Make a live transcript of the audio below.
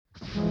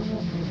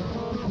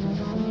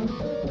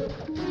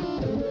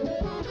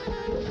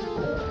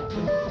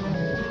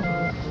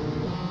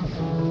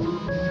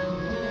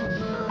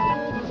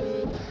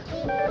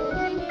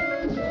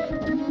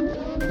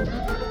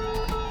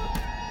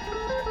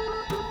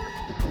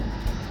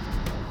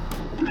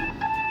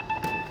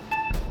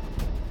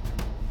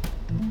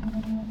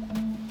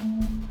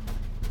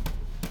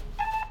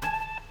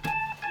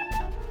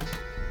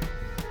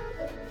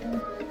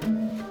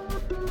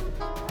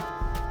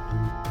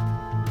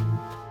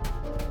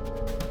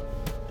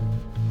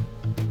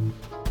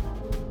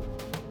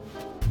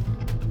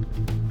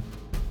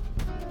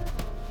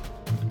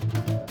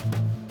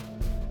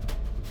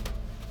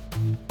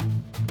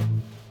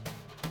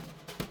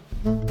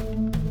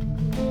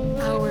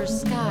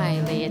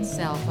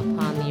itself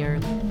upon the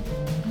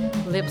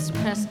earth. Lips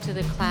pressed to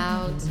the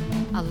clouds,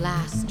 a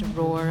last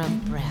roar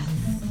of breath.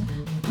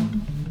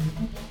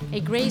 A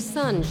gray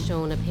sun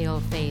shone a pale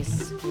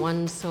face,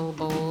 one so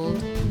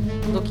bold,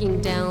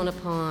 looking down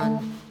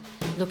upon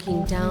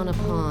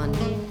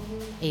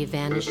a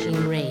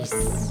vanishing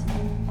race.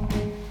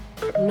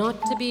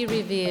 Not to be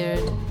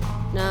revered,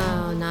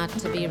 no, not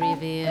to be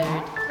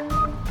revered.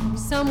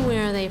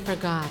 Somewhere they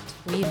forgot,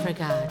 we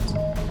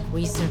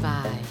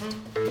survived.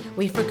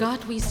 We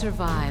forgot we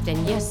survived,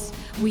 and yes,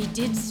 we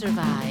did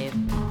survive.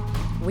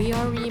 We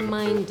are a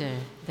reminder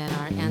that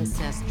our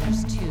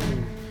ancestors too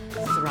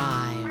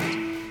thrived.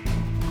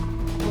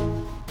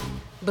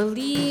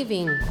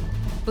 Believing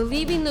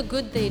the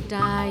good they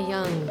die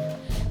young,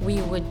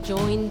 we would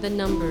join the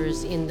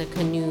numbers in the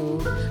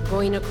canoe,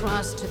 going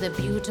across to the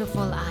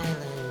beautiful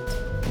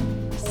island,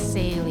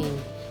 sailing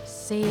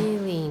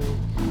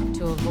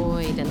to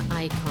avoid an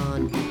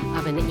icon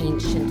of an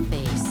ancient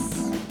face.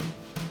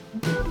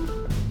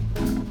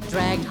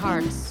 Dragged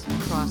hearts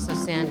across a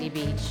sandy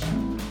beach.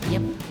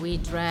 Yep, we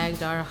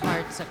dragged our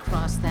hearts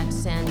across that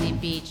sandy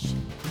beach,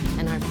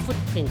 and our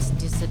footprints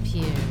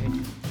disappeared.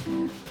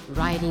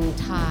 Riding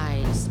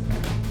tides,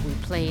 we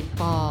played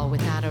ball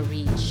without a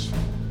reach.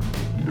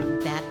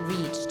 That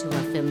reach to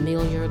a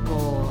familiar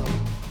goal.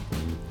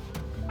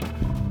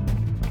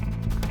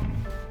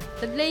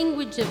 The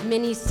language of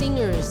many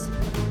singers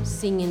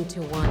sing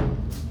into one.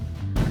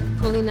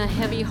 Pulling a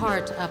heavy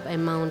heart up a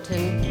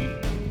mountain,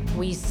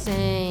 we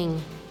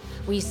sang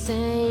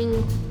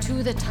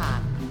to the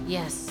top,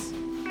 yes.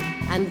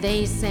 And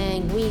they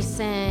sang, we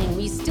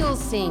still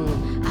sing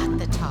at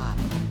the top.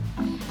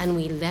 And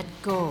we let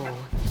go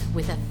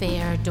with a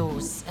fair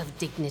dose of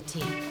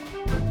dignity.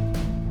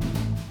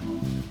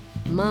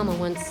 Mama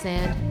once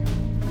said,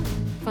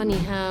 funny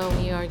how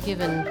we are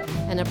given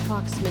an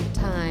approximate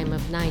time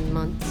of 9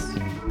 months,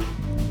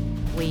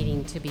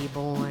 waiting to be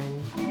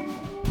born.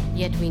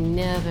 Yet we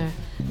never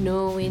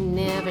know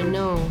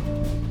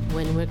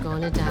when we're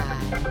gonna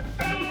die.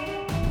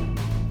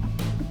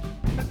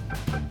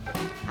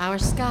 Our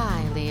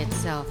sky lay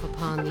itself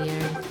upon the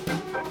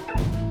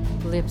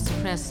earth, lips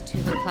pressed to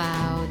the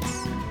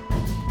clouds,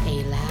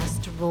 a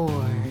last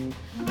roar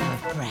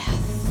of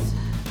breath.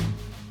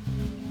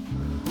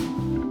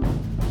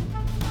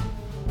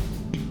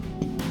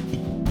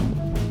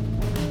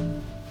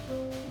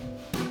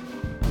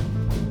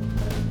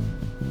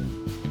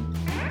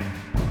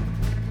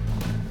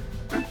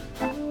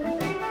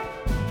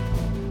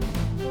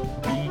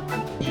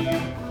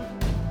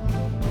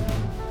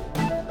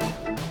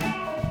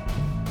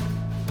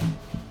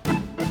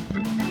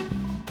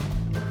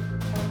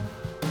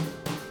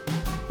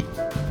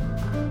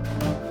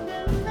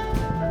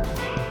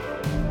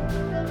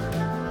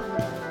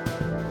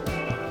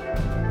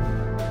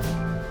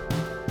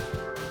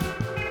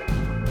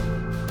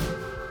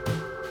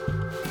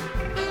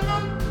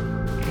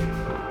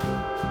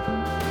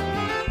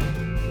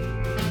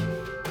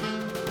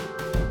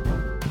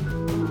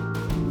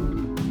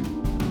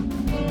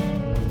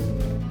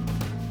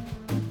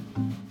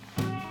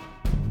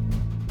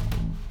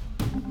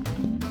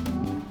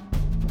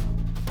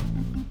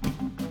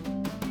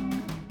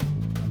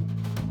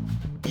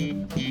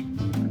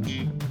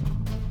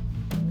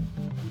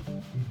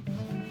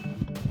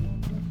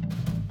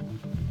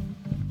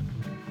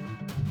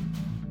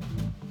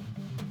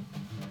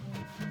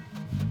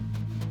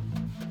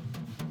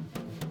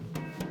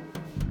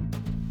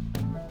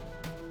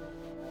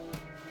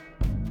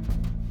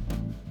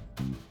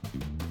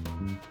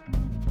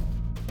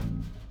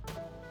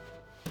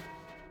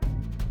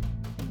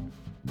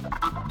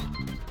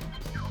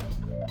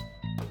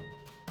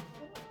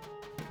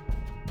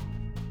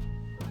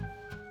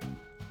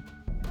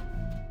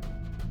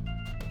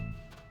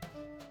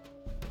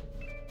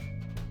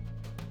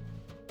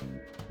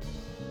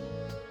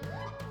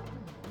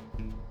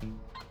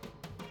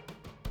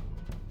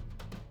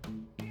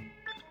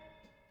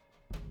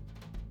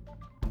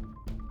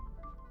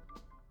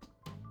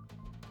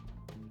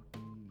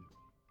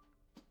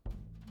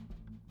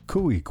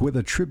 Khu.éex with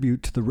a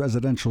tribute to the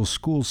residential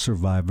school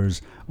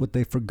survivors, what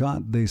they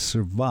forgot they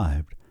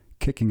survived,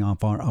 kicking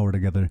off our hour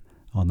together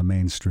on the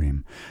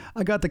mainstream.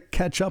 I got to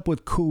catch up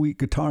with Khu.éex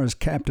guitarist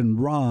Captain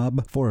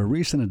Rob for a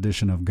recent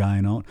edition of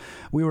Guy Note.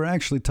 We were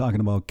actually talking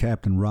about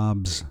Captain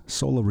Rob's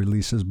solo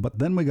releases, but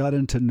then we got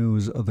into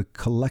news of the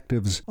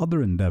collective's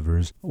other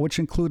endeavors, which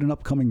include an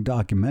upcoming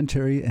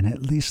documentary and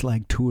at least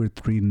like 2 or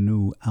 3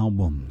 new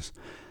albums.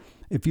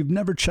 If you've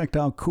never checked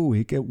out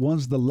Khu.éex, it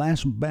was the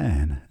last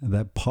band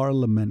that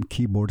Parliament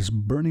keyboardist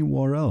Bernie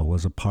Worrell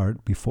was a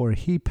part before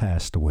he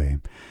passed away.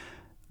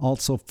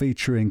 Also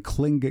featuring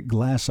Tlingit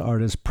glass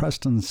artist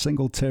Preston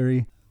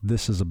Singletary,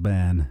 this is a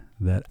band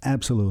that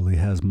absolutely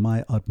has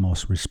my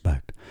utmost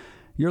respect.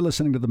 You're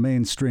listening to The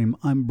Mainstream.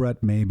 I'm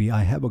Brett Maybe.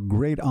 I have a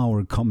great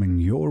hour coming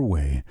your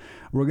way.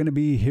 We're going to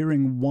be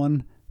hearing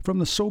one from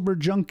the Sober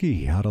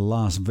Junkie out of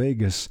Las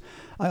Vegas.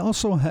 I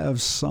also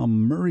have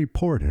some Murray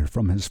Porter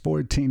from his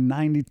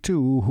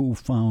 1492 Who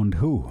Found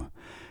Who.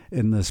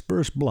 In this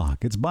first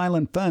block, it's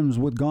Violent Femmes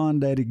with Gone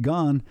Daddy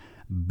Gone.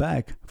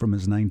 Beck from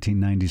his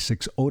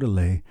 1996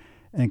 Odelay,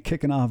 and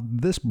kicking off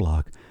this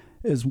block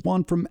is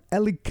one from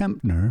Ellie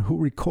Kempner, who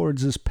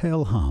records as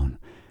Palehound.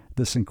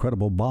 This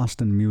incredible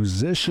Boston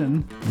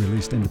musician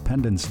released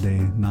Independence Day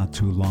not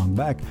too long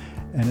back,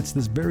 and it's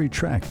this very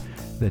track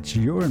that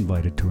you're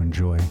invited to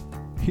enjoy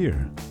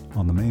here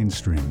on the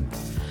Mainstream.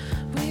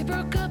 We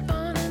broke up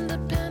on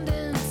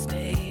Independence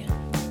Day,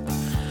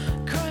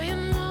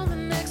 crying while the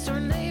next door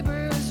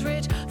neighbor was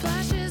rich.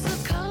 Flashes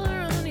of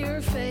color on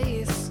your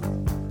face,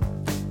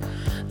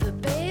 the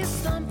bass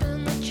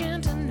thumping, the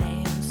chanting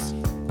names.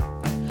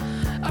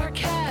 Our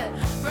cat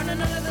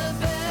running under the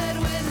bed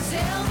with his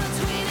tail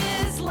between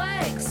his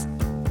legs.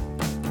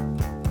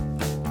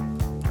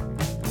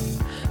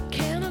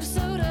 Can of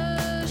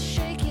soda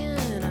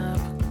shaking up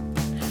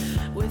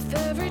with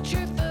every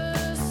truth.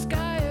 The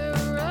sky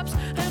erupts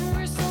and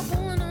we're still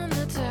pulling on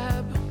the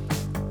tab.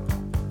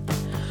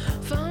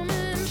 Foam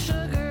and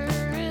sugar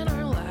in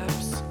our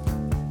laps.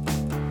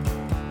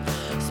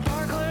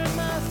 Sparkler in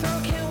my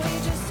throat, can't we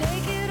just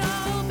take it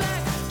all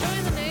back?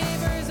 Join the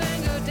neighbors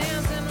and go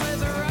dancing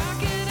with a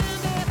rocket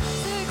and a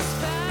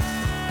six-pack.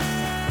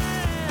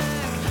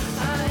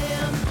 I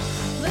am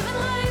living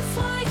life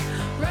like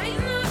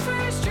writing the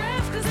first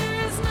draft, 'cause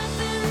there is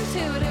nothing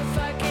to it if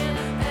I can't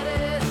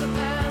edit the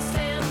past.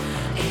 And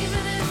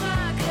even if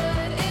I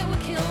could, it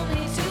would kill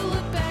me to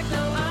look back.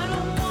 No, I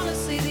don't want to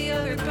see the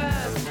other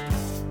path.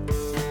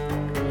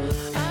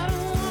 I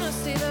don't want to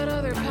see that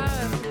other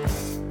path.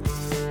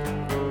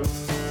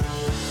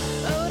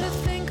 Oh, to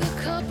think a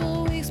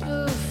couple weeks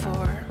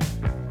before,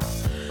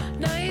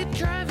 night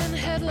driving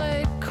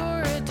headlight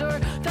corridor,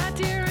 that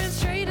deer ran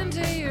straight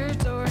into your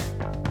door.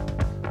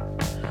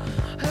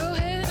 Who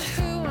hit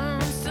who,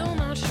 I'm still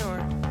not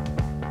sure.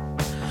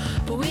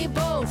 But we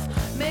both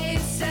made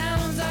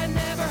sounds I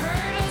never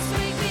heard us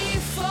make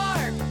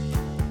before.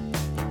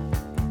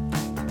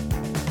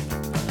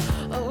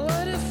 Oh,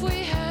 what if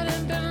we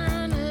hadn't been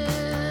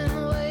running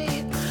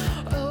late?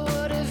 Oh,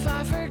 what if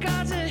I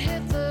forgot to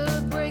hit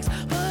the brakes?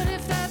 What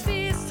if that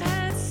beast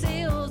had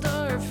sealed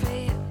our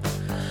fate?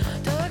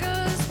 Dug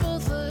us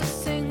both a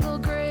single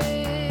grave.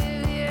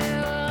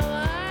 Yeah, well,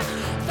 I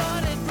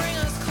thought it'd bring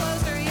us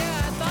closer.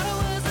 Yeah, I thought it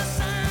was a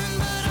sign,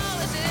 but all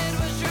it did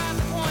was drive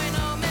the point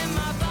home in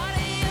my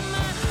body and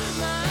my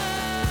mind.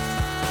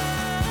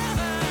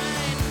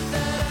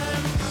 That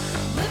I'm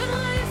living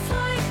life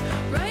like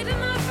writing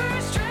my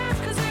first draft,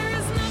 'cause there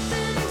is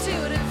nothing to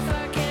it if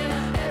I can't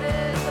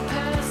edit the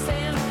past.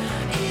 And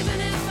even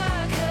if I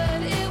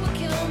could, it would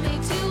kill me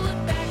to look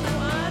back. No,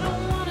 I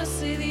don't want to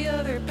see the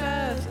other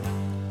path.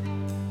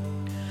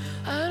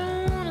 I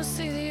don't want to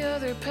see the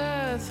other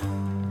path.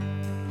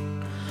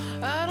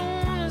 I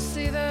don't want to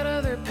see that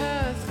other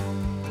path.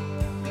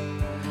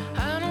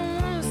 I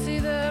don't want to see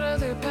that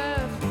other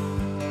path.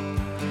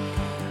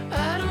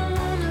 I don't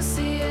want to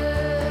see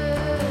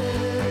it.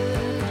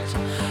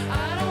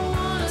 I don't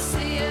want to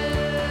see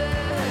it.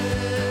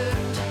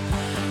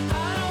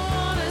 I don't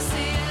want to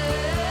see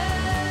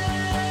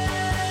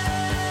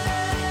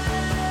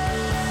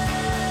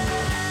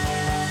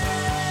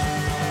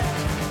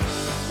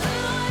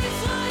Living life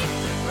like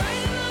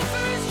writing my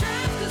first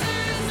draft, 'cause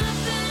there is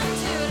nothing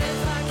to it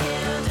if I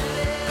can't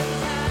edit the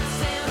past.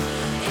 And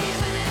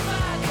even if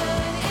I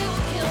could, it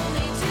would kill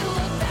me to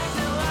look back.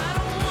 No, I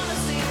don't want to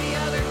see the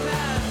other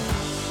path.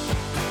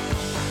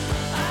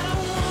 I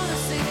don't want to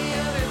see the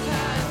other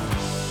path.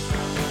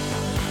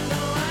 No,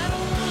 I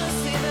don't want to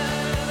see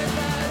that other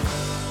path.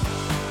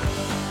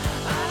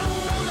 I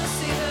don't want to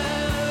see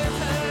that other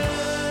path.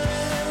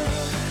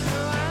 No,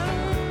 I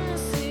don't want to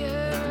see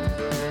it.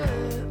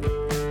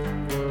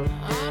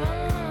 I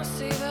don't want to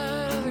see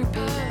that other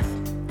path.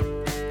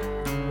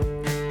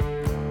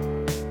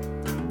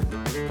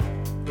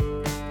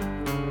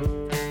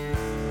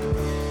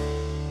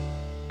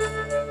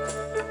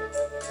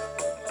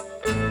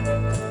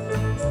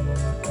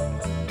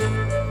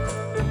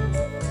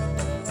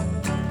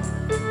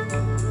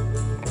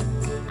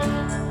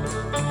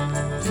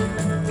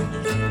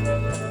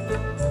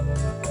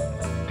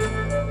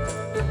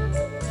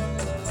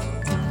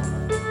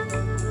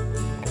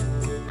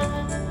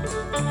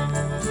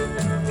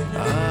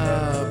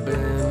 I've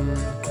been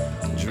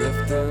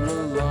drifting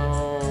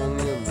along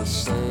in the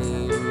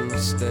same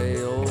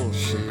stale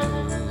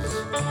shoes,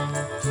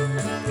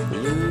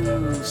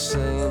 loose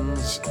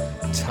ends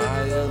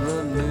tying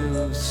a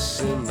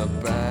noose in the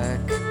back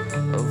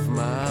of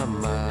my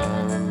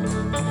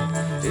mind.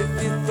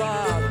 If you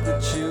thought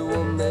that you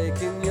were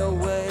making your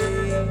way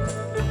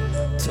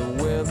to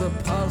where the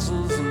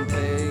puzzles and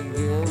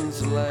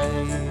pagans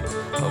lay,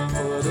 or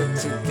put it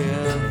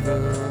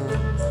together,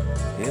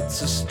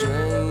 it's a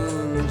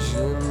strange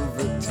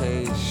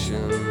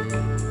invitation.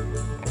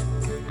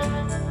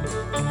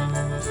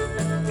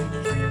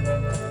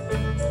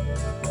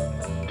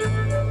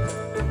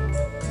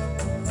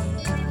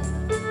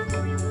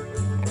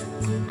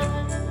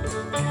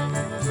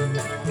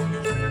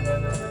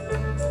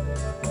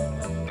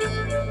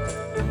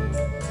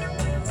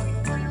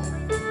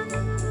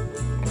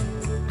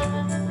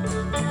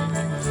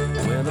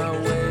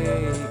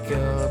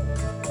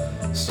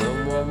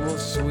 Someone will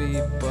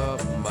sweep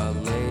up my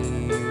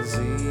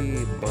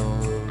lazy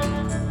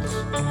bones,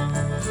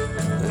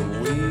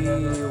 and we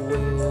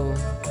will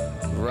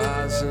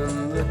rise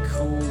in the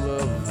cool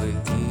of the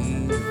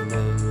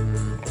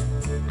evening.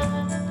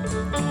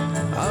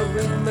 I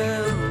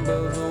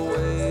remember the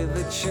way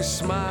that you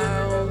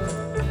smiled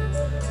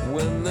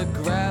when the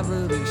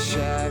gravity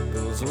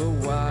shackles were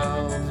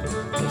wild.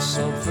 But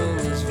something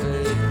is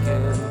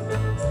vacant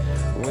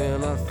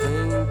when I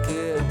think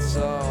it's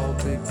all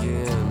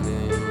beginning.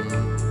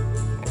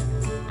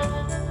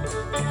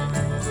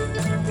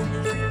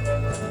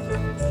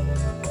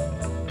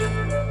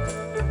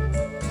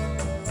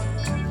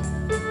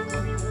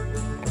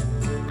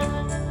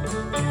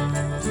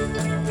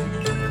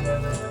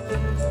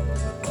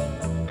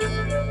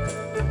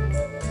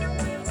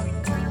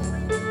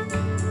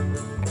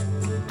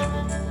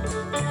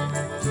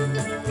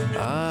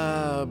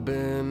 I've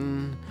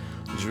been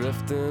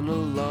drifting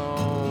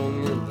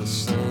along in the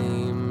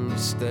same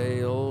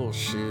stale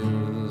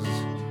shoes,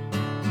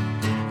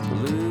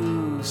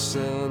 loose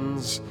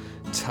ends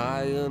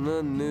tying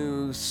a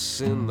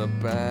noose in the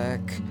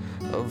back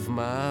of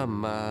my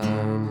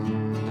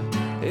mind.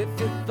 If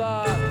you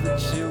thought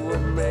that you were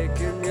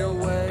making your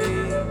way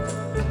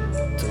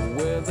to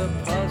where the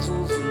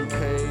puzzles and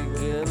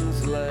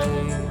pagans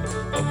lay,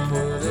 or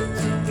put it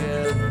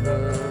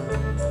together,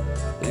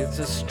 it's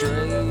a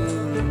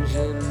strange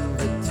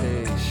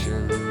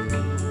invitation.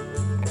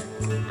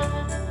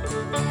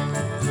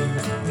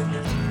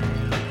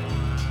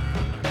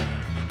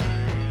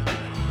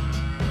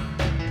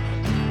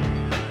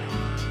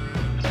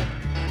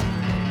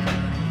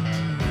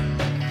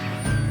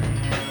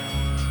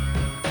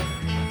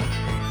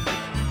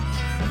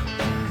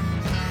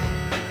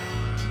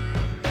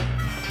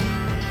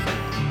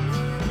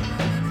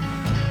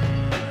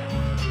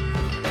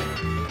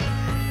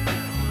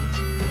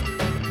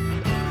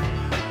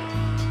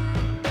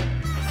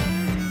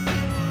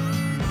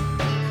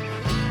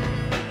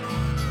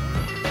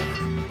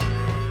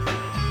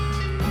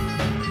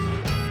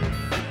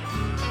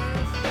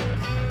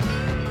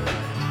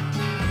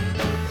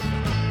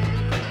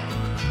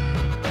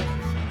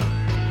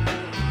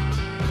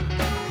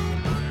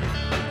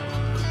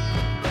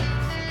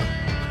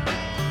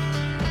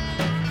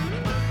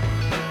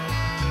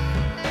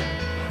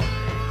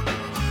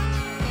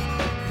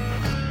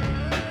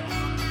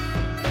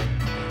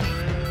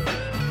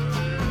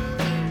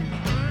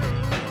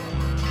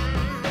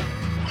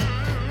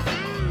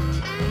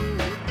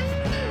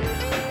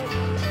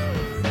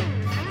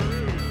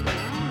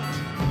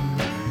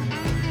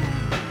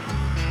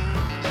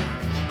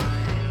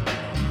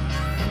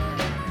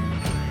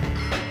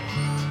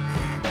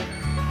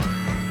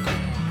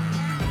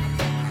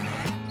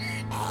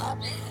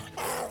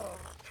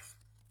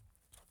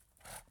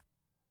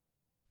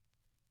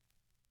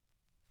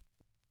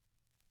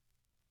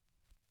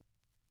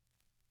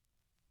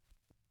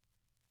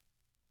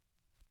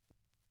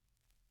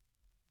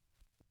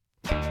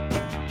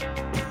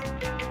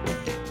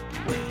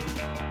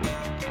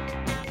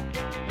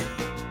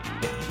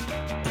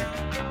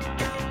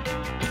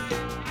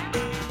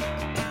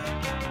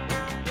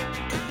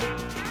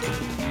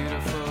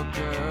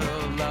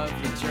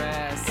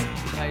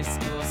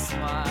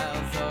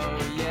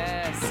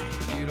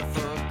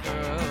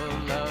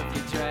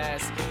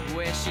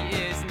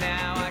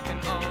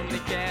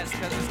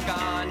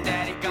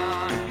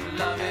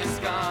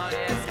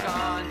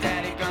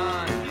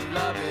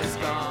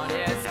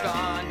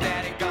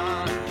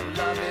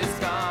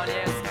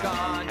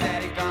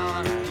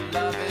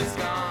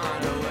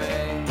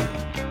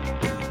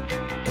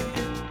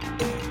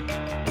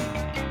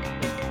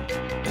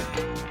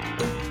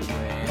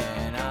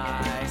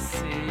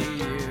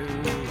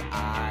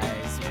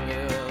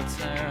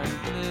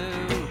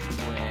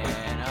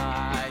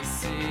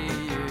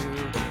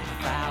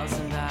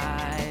 Thousand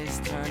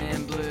eyes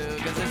turning blue,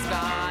 'cause it's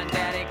gone.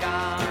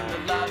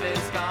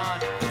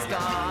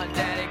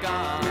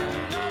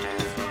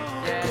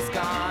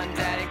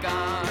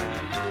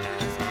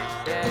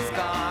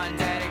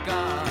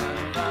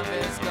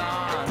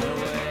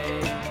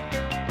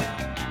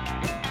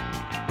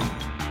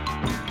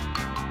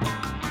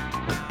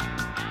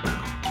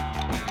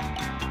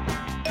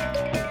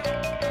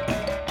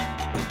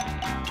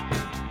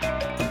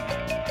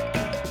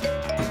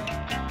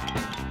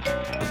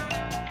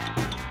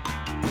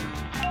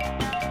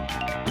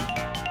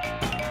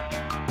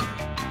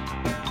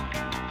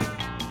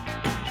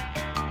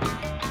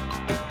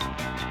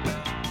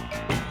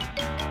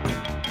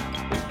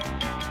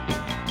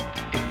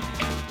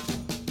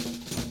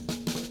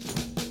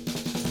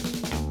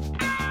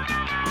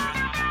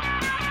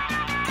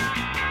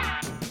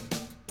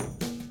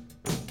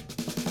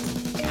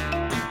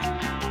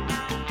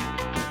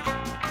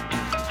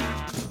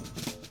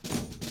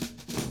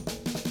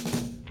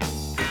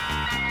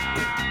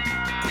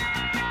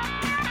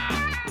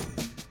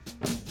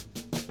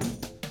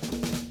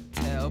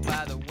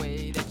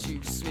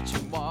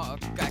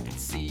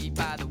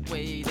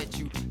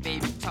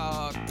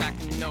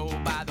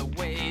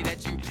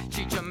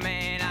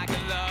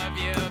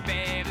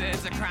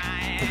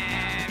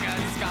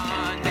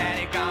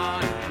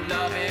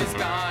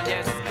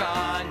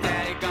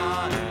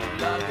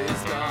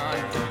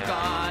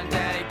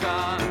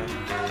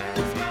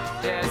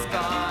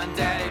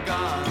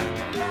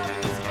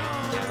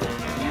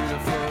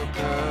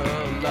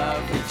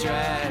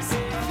 dress,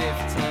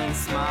 15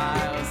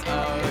 smiles,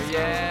 oh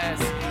yes.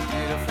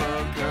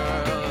 Beautiful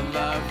girl,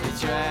 lovely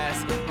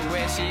dress. But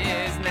where she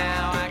is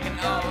now, I can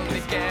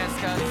only guess.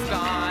 Cause it's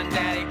gone,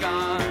 daddy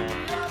gone.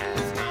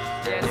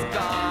 Yeah, it's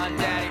gone,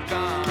 daddy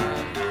gone.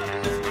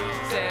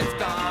 Say it's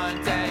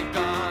gone, daddy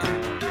gone.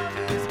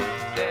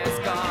 It's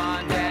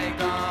gone, daddy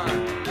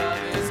gone.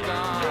 Love is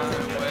gone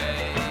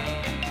away.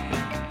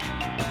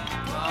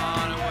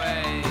 Gone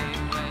away.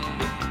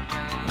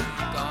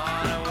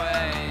 Gone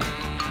away.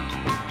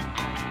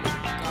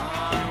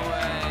 Gone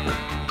away.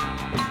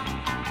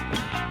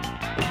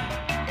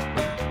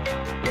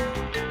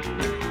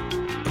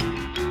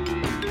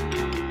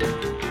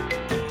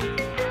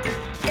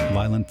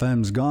 Violent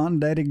Femmes Gone,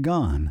 Daddy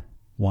Gone.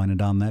 Winding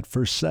down that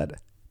first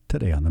set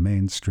today on the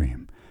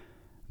mainstream.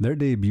 Their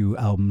debut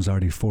album's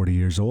already 40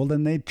 years old,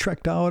 and they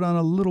trekked out on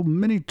a little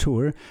mini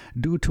tour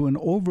due to an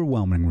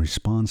overwhelming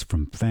response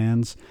from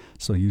fans,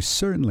 so you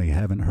certainly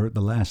haven't heard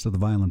the last of the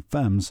Violent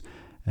Femmes,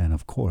 and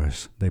of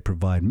course, they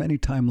provide many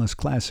timeless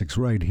classics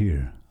right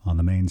here on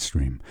the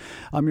mainstream.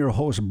 I'm your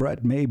host,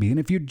 Brett Maybe, and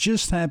if you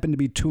just happen to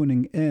be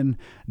tuning in,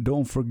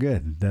 don't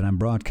forget that I'm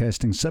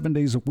broadcasting 7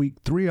 days a week,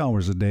 3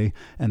 hours a day,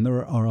 and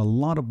there are a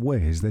lot of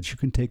ways that you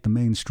can take the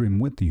mainstream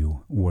with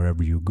you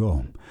wherever you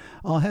go.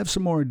 I'll have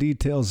some more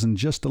details in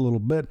just a little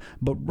bit,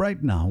 but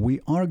right now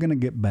we are going to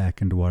get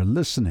back into our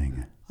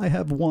listening. I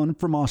have one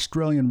from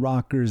Australian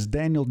rockers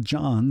Daniel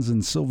Johns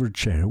and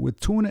Silverchair with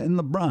Tuna in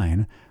the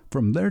Brine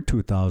from their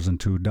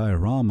 2002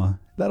 Diorama.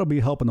 That'll be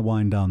helping to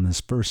wind down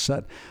this first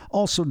set.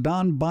 Also,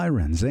 Don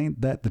Byron's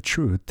Ain't That the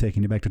Truth,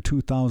 taking you back to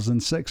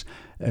 2006.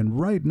 And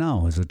right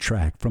now is a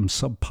track from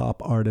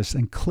sub-pop artist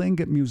and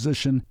Tlingit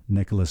musician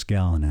Nicholas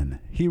Galinan.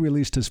 He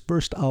released his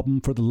first album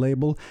for the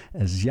label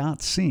as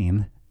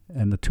Tseen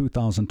and the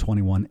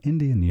 2021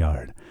 Indian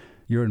Yard.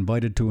 You're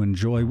invited to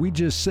enjoy. We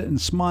just sit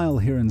and smile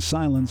here in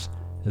silence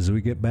as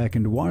we get back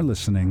into our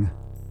listening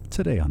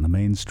today on the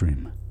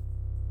mainstream.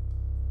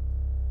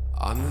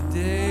 On the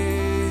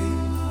day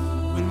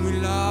when we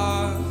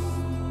lost,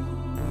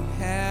 we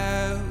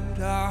held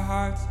our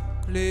hearts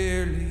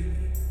clearly.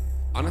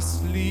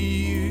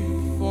 Honestly,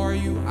 for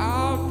you,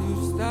 I'll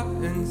do stuff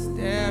and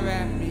stare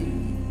at me.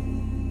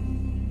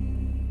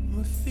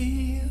 We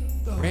feel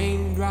the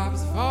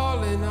raindrops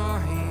fall in our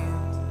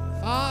hands,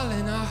 fall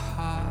in our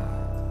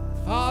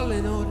heart,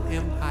 falling old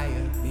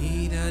empire.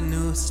 Need a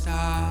new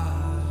start.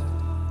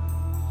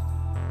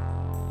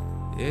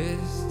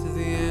 Yes, to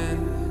the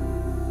end.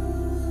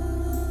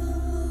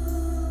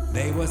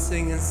 They were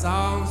singing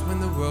songs when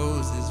the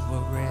roses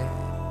were red.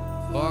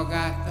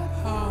 Forgot the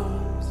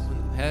poems when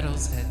the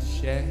petals had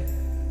shed.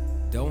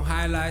 Don't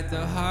highlight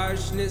the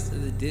harshness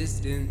of the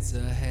distance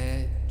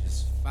ahead.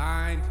 Just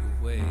find your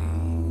way.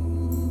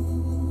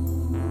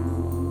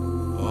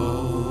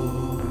 Oh.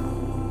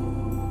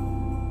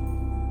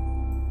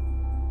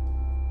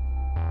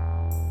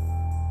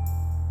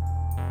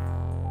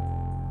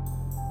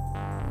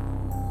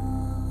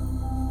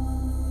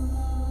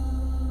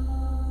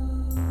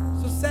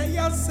 Set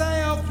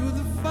yourself through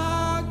the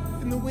fog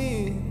and the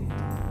wind,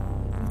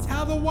 and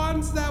tell the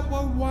ones that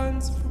were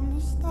once from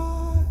the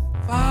start.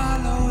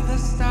 Follow the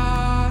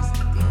stars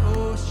that the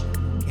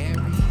ocean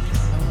carries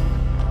on.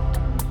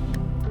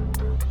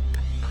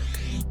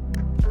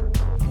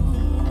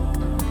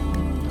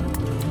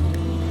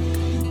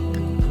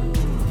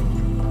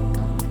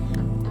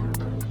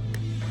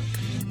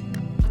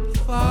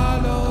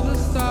 Follow the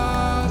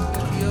stars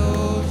that the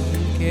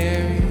ocean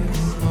carries.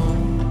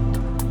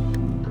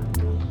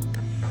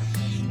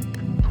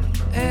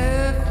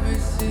 Every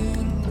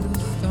single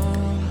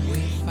storm we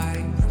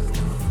fight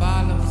still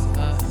follows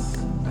us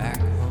back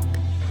home.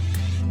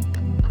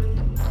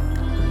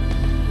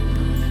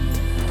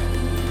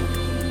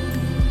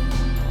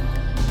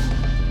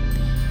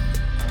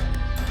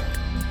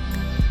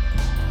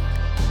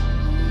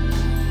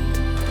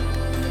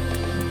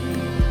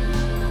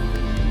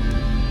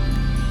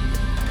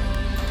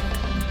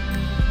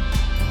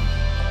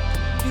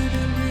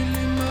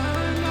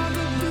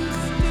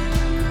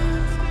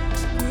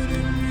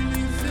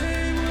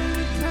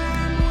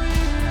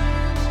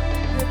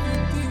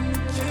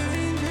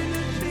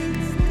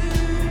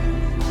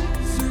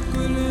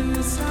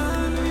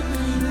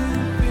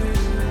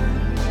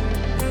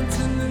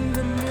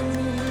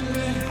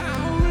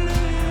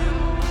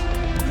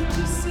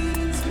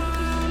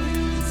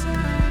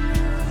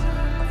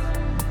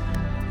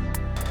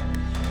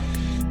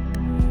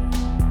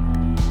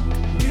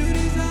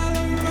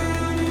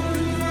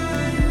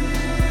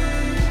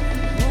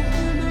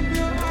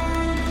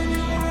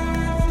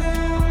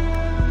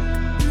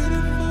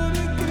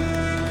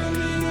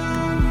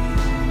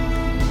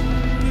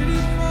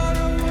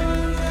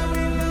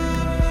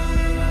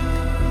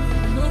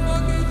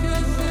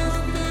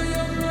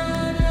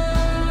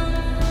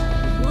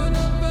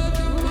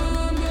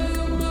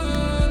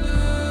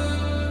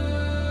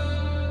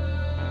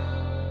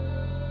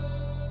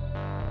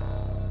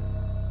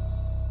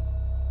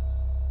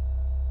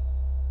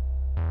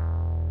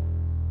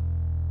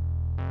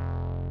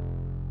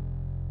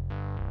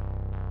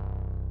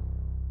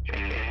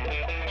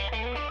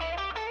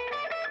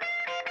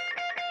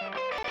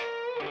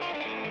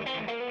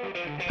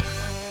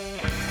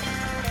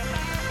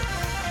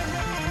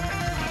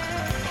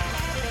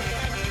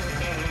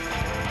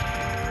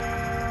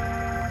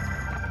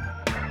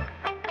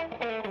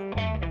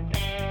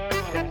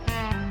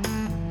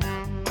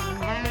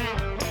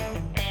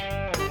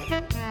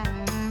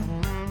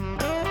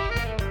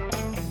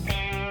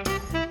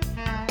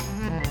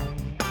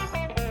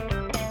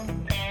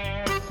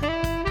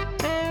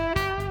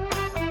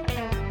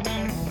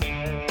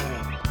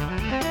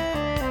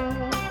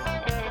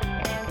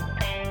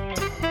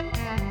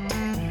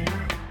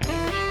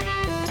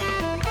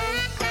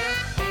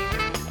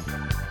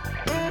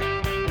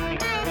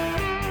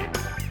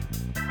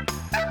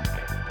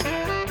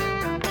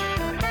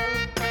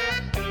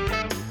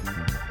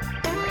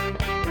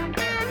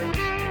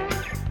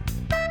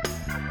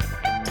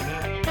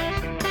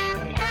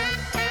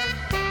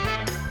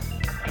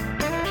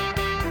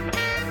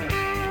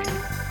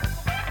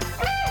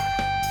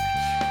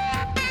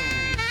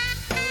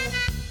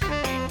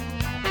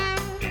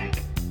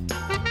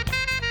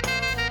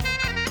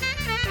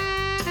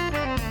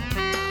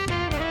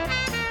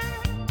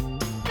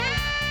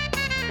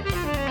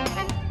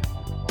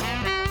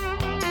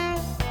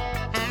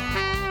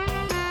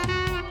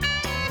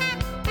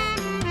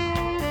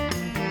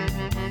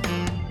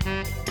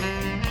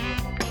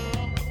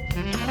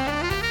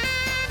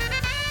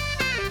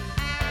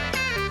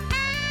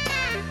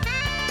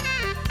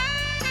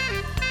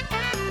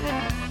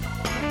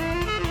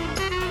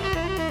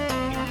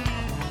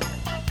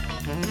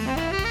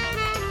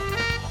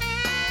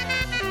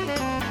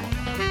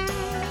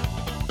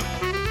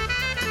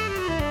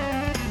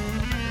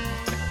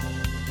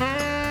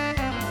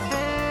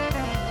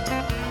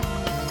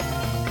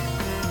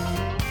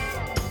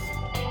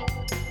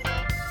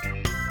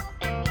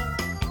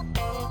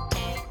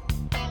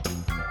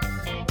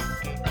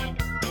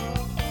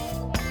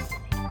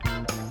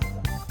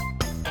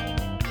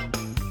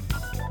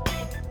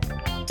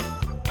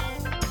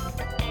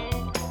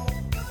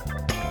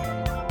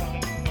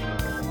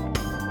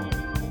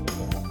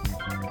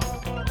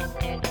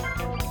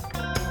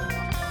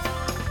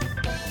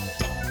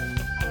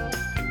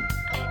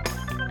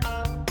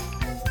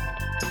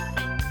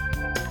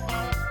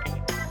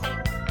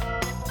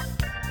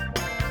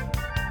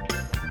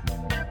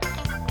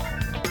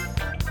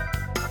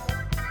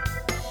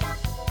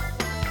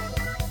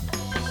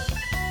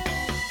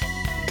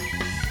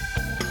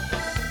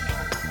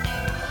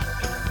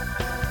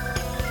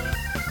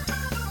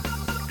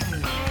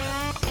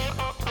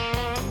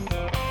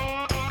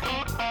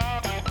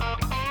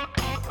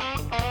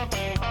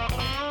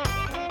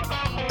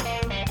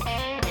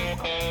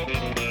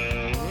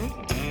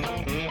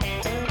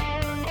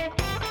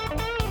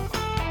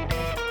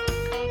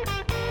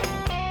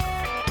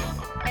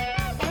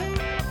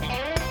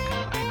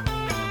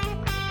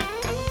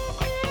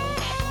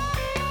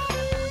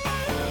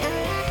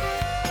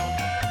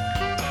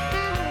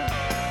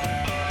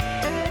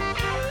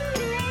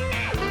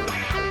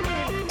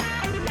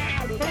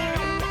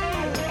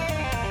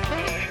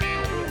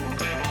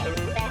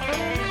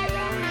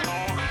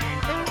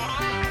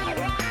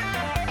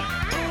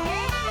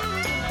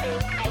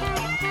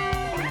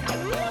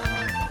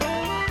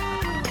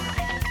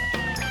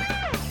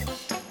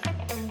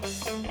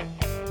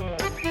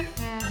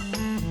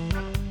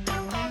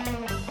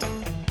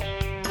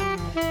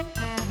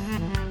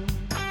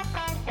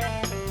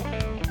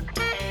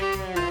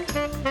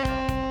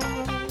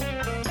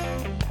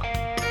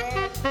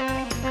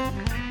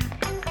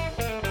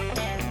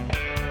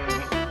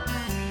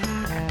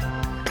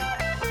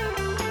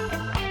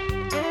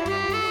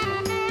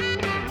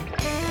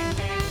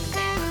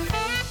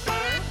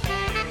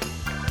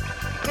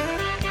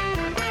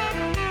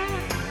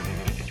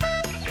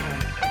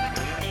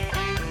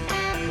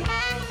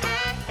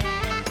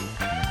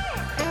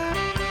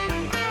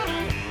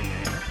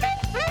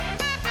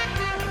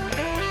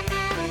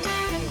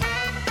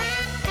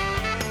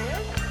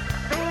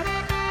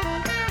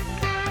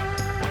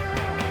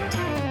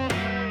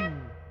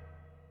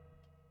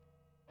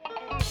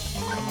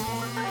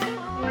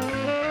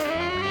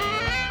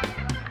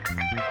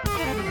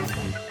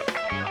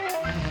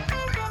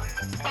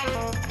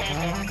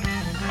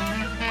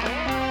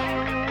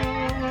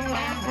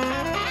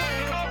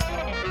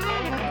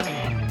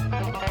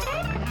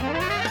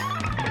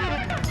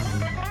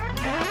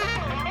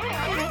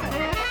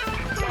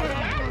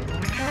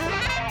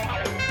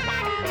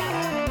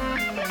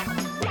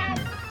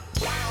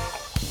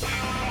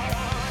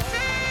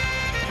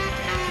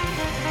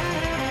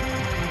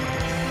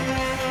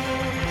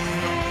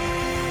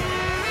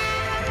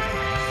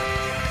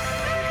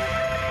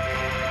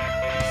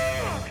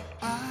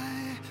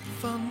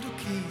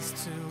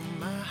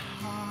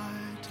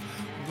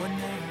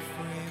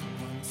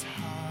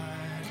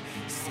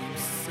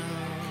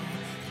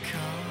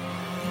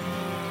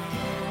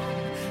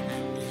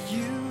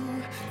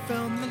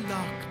 found the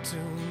lock to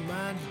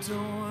my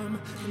dorm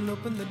and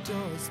opened the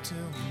doors to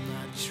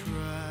my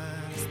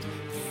trust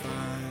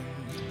fund.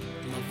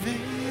 My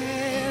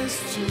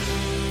vestry.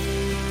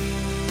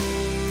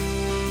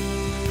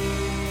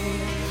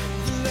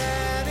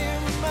 Let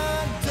in my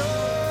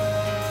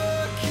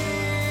darkest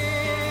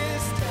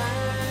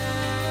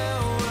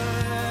hour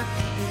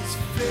is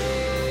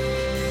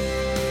fate.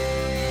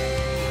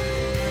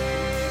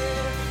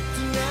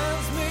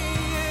 Denies me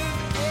of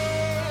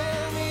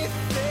anything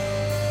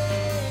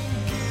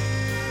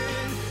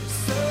good.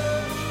 So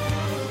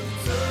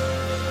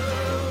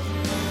don't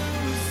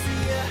lose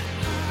your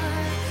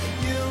heart.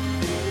 You'll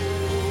need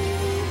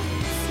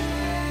it.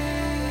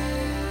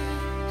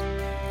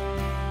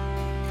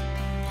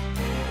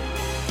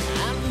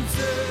 And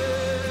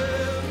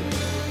don't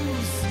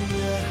lose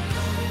your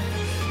heart.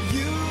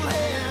 You'll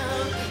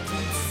have to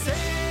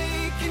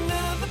take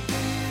another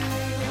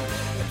pill,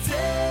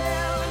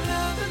 tell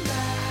another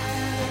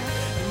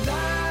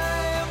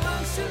lie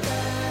amongst your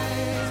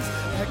lies,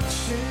 like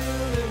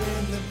children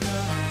in the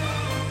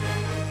dark.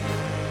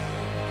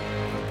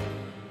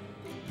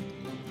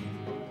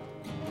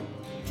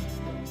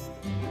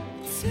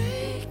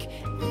 Take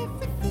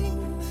everything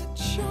that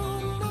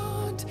you're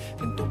not,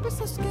 and don't be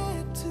so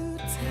scared to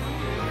tell.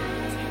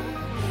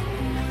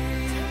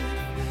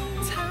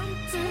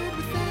 Tainted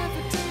with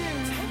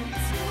evidence,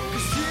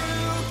 'cause you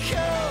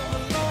come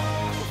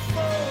along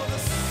for the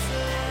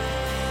sun.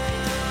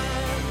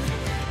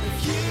 If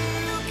you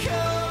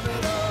come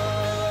at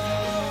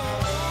all,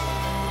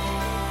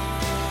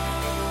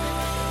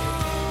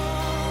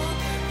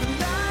 the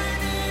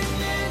light in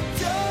your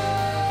darkest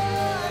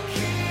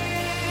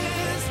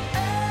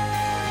hours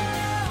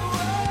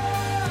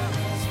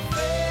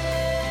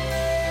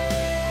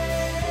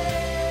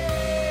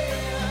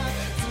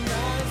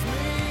denies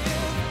me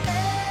of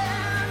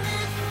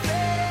anything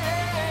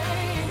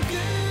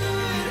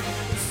good.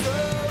 So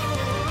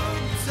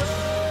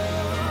don't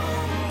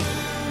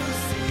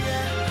lose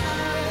your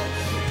heart.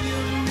 You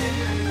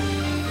need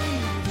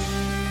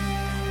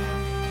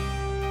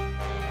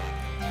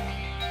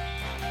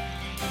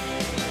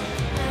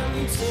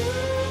and to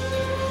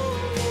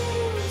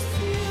lose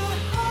your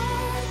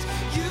heart,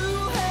 you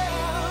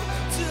have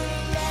to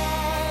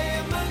lie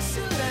amongst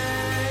your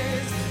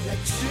lies,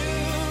 like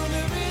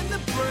Tuna in the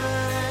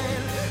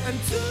brine. And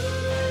to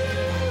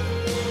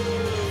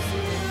lose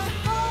your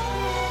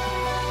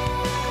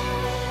heart,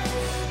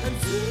 and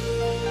to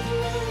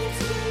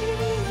lose your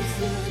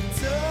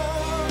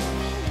don't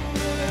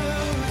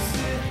lose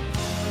your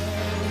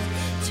heart.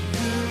 To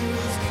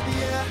lose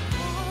your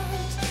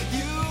heart,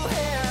 you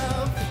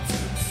have to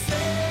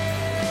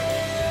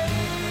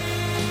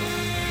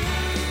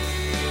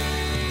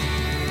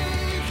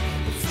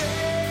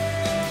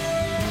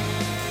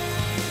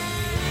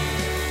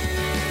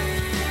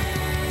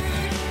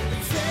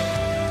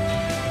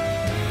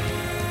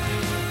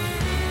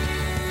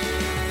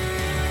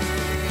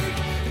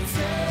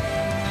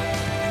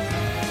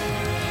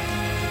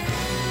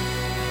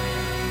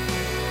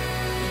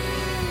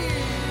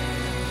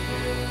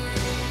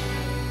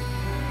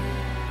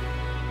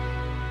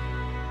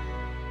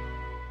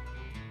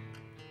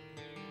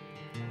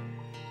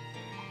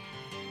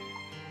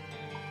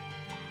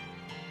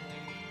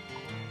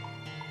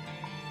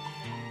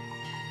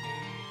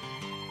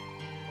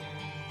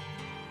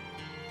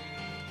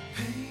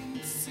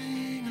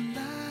painting a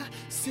lie,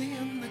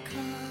 seeing the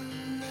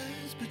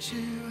colors, but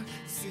you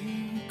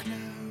seem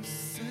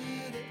closer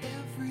to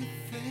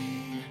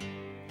everything.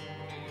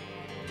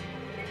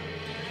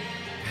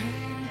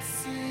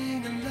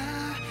 Painting a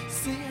lie,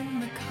 seeing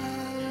the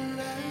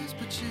colors,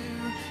 but you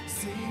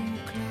seem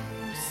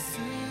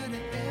closer to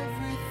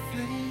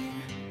everything.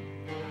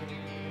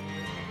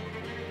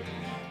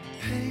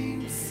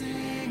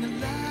 Painting a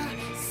lie,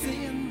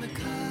 seeing the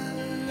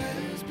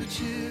colors, but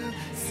you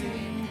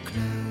seem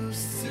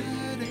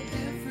closer to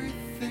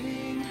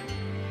everything.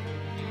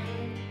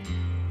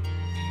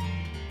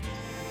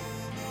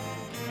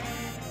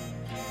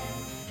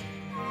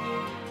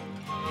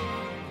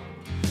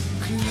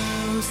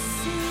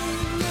 Closer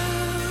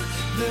now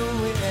than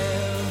we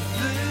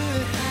ever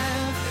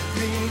have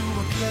been.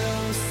 We're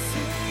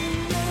closer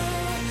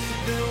now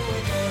than we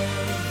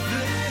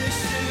ever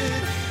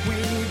should.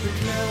 We'll be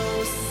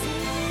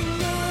closer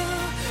now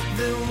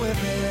than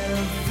we've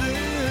ever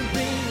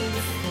been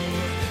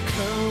before.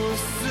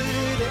 Closer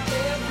to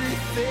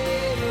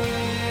everything.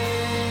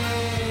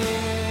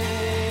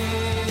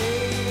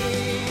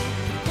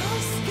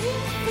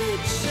 Asking for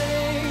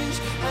change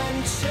and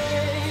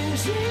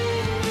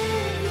changing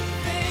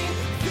everything.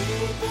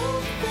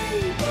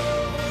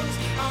 Fables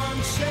on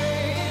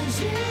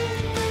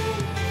changing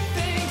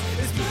everything.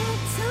 It's my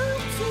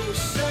time to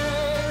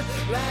shine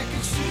like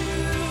a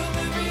tulip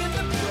in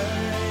the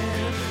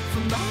brine.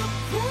 From my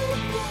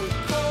purple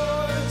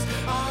chords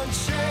on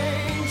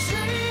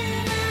changing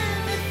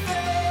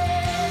everything.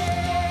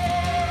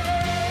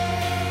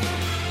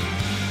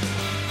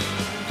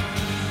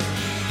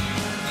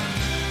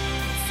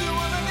 So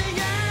one of the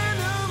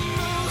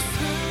animals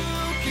who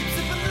keeps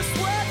sipping the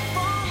sweat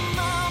from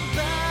my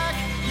back.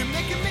 You're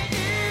making me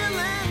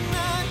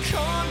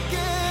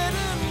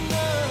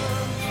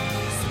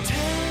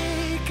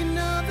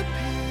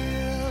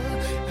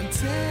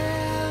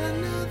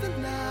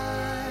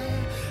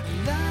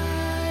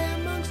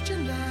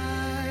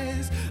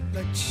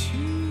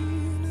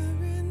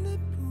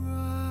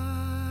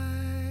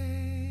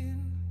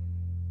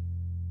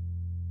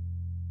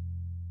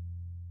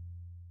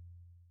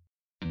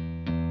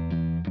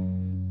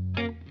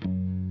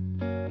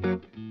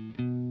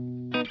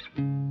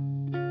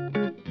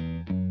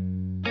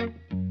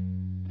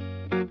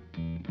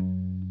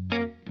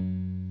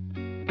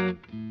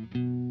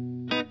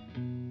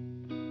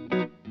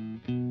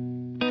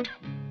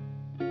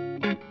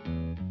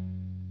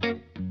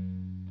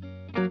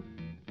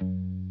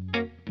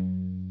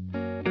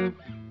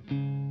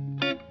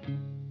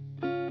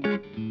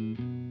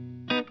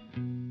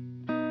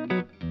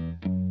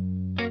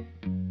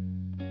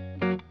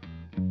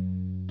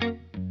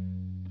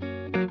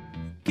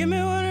Give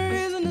me one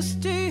reason to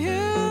stay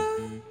here,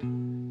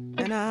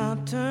 and I'll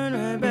turn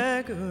right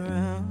back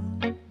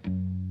around.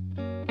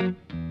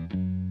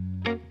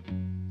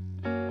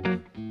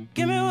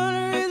 Give me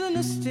one reason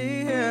to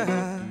stay here,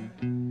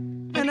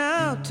 and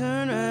I'll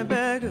turn right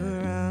back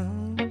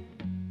around.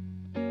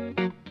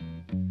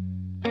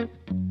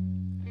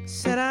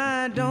 Said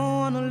I don't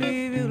wanna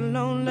leave you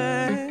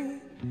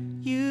lonely.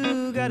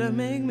 You gotta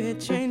make me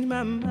change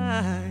my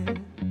mind.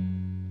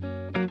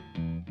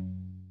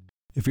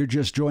 If you're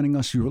just joining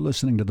us, you're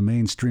listening to The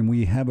Mainstream.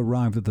 We have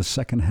arrived at the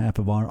second half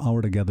of our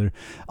hour together.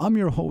 I'm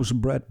your host,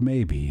 Brett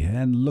Maybe,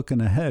 and looking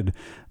ahead,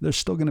 there's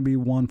still going to be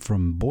one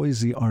from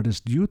Boise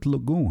artist Youth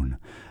Lagoon.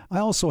 I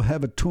also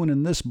have a tune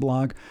in this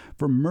blog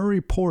from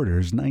Murray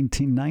Porter's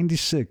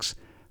 1996,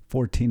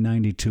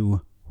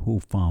 1492, Who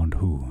Found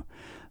Who.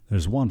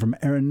 There's one from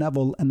Aaron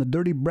Neville and the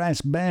Dirty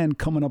Brass Band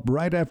coming up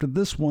right after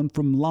this one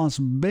from Las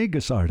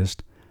Vegas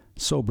artist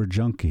Sober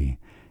Junkie.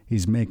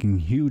 He's making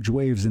huge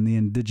waves in the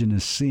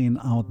indigenous scene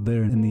out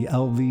there in the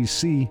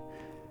LVC.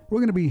 We're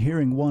going to be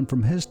hearing one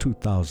from his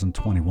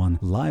 2021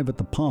 Live at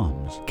the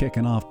Palms.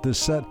 Kicking off this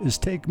set is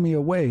Take Me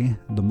Away,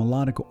 the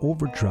Melodic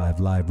Overdrive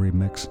live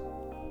remix,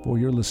 for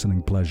your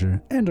listening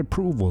pleasure and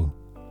approval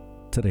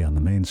today on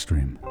The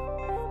Mainstream.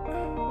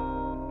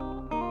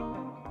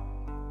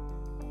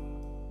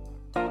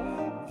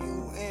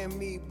 You and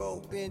me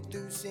both been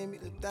through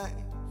similar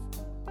things.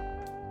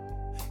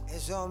 And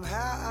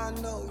somehow I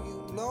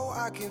know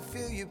I can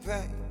feel your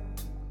pain.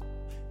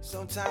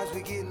 Sometimes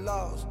we get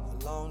lost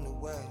along the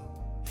way,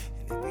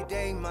 and every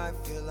day might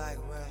feel like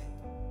rain.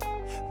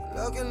 But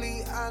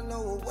luckily I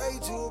know a way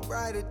to a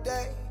brighter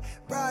day.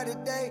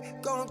 Brighter day,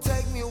 gonna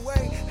take me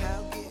away.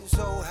 I'm getting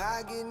so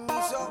high, getting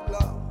me so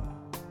low.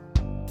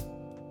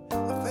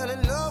 I fell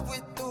in love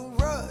with the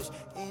rush,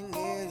 and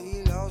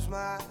nearly lost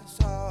my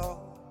soul.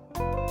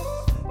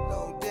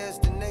 No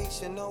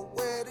destination,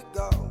 nowhere to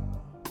go.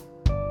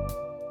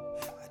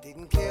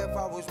 Didn't care if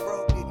I was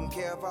broke, didn't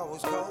care if I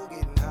was cold,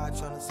 getting high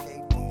trying to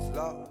escape these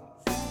laws.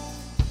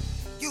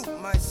 You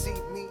might see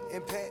me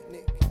in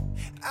panic,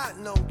 I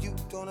know you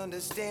don't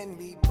understand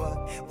me, but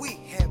we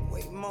have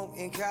way more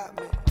in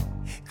common,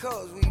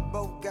 cause we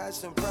both got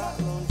some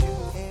problems. You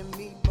and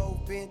me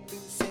both been through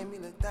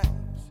similar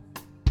things,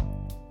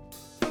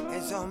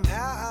 and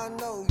somehow I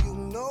know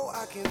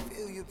I can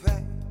feel your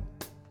pain.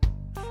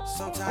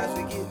 Sometimes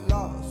we get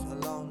lost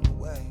along the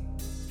way,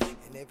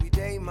 and every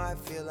day might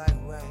feel like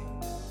rain.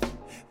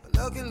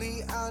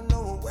 Luckily, I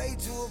know a way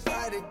to a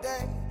brighter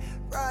day,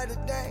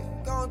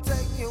 gonna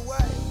take me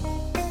away.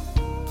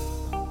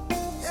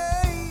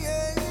 Yeah,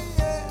 yeah,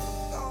 yeah,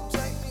 gonna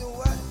take me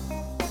away.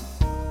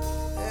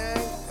 Yeah,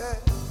 yeah,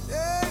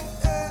 yeah,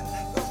 yeah,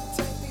 gonna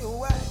take me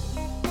away.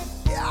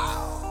 Yeah,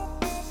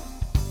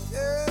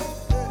 yeah,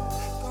 yeah,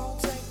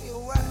 gonna take me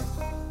away.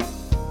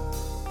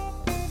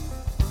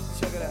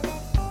 Check it out.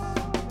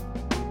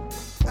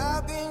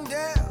 I've been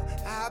down,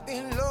 I've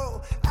been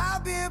low,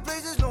 I've been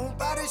places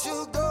nobody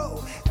should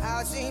go.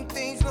 I've seen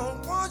things no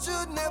one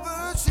should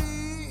never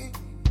see.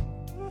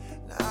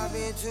 Now I've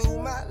been to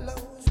my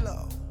lowest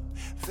low,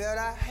 felt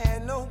I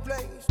had no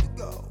place to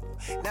go.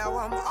 Now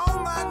I'm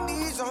on my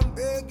knees, I'm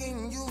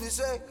begging you to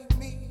save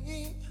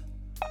me.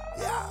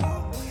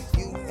 Yeah,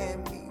 you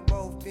and me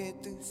both been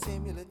through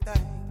similar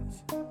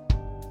things,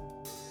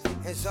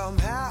 and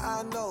somehow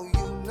I know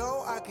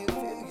I can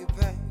feel your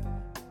pain.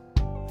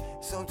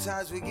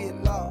 Sometimes we get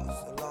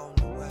lost along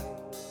the way,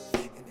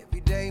 and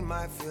every day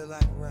might feel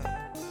like rain.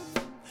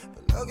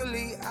 But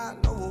luckily I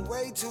know a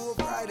way to a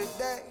brighter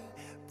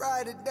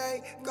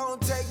day,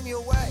 gonna take me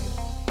away.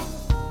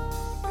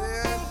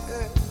 Yeah,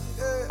 yeah,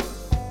 yeah,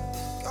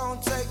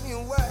 gonna take me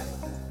away.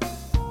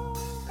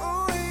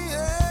 Oh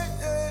yeah,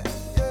 yeah,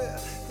 yeah,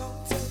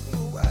 gonna take me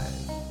away.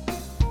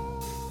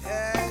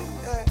 Yeah,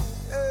 yeah,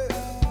 yeah,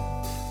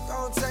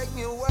 gonna take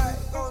me away,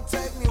 gonna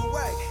take me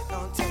away,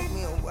 gonna take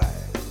me away.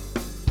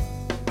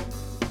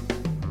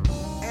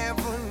 And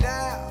for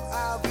now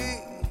I'll be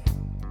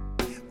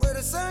where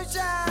the sun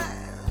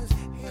shines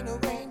and the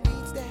rain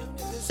beats down at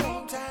the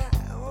same time.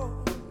 Oh,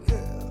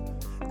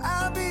 yeah.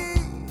 I'll be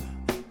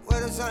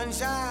where the sun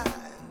shines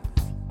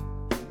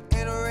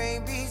and the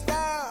rain beats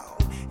down,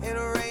 and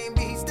the rain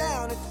beats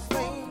down at the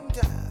same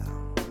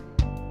time.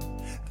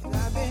 Cause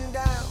I've been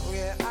down,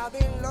 yeah, I've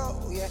been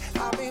low, yeah,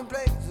 I've been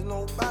places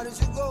nobody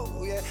should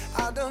go, yeah.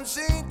 I done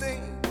seen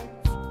things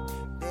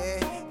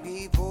that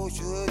people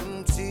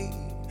shouldn't see,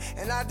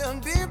 and I done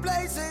been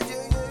places,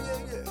 yeah,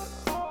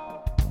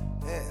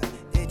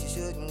 that you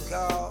shouldn't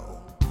go.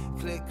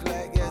 Click,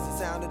 clack, yes, the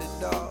sound of the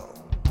door.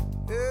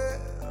 Yeah,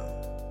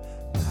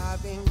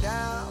 I've been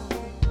down,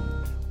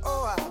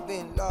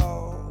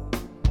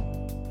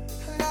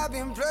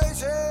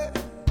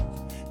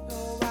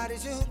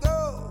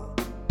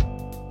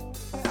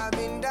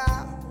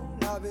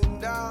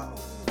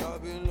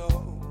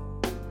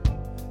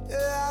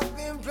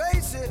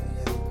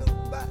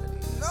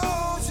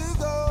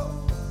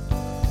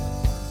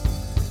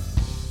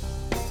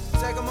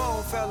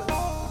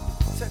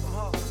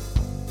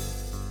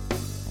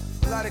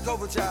 Melodic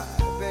Overdrive,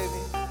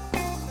 baby.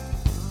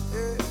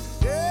 Yeah,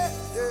 yeah,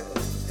 yeah,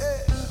 yeah.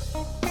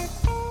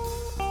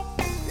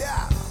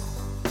 Yeah.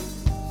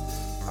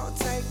 Gonna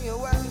take me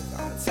away,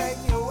 gonna take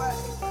me away,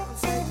 gonna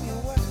take me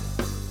away.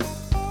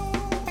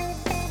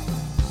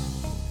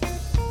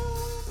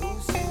 Do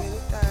so many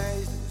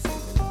things, do so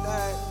many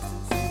things, do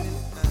so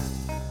many things.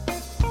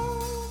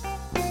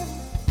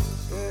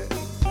 Yeah, yeah,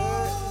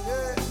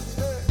 yeah,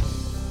 yeah.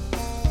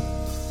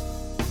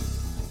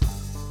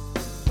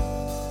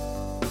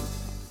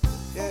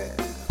 Yeah.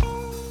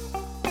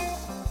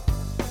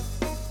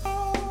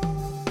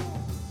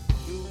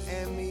 You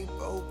and me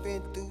both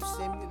been through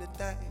similar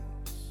things,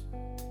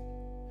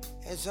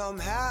 and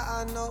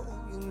somehow I know,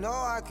 you know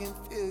I can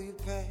feel your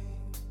pain.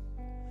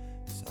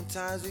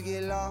 Sometimes we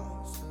get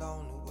lost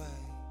along the way,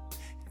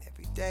 and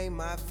every day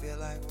might feel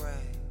like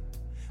rain.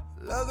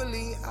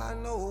 Luckily, I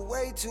know a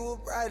way to a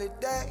brighter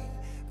day,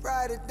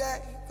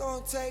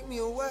 gonna take me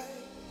away.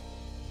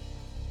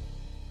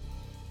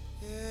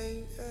 Yeah,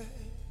 yeah.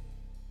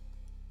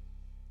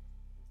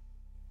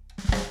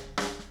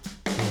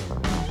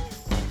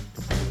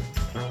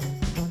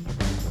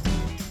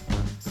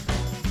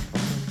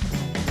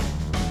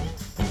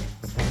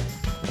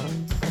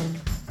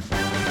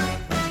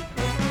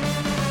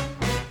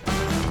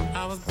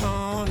 I was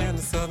born in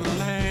the southern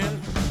land.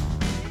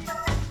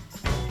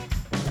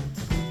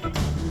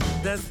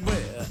 That's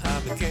where I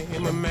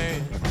became a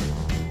man.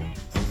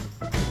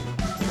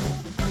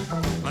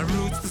 My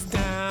roots was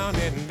down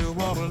in New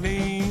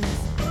Orleans.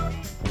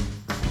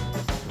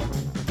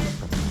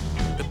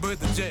 The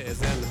birth of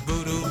jazz and the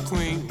voodoo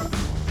queen.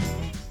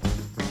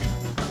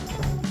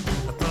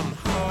 From the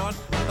heart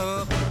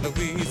of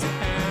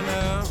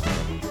Louisiana,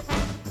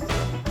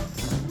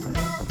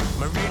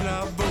 Marie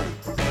Laveau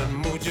and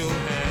Mojo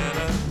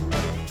Hannah.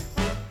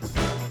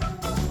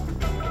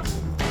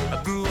 I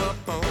grew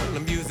up on the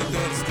music of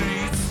the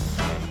streets,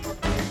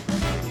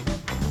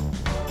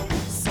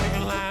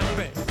 singing line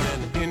bands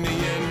and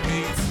Indian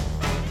beats.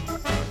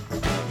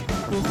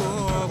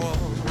 Whoa,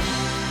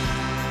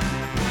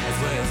 that's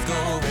where it's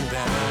going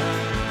down,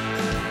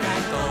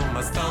 back on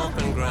my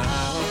stomping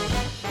ground.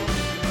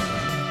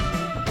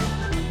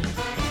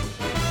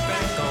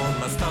 Back on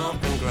my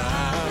stomping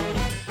ground.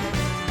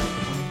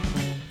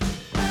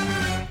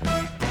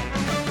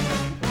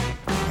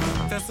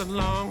 That's a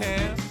long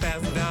hair,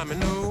 that's a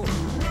domino.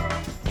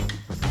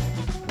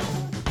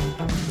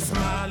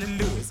 Smiley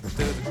Lewis to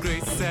the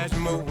great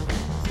Satchmo.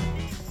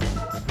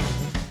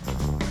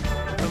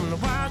 From the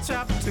wild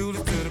Chapman to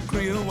the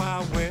Creole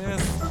Wild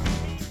West.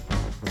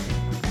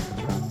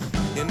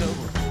 You know,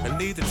 I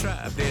need the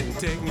tribe didn't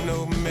take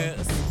no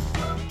mess.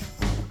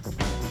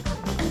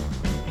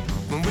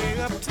 When way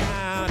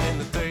uptown in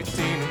the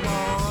 13th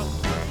ward,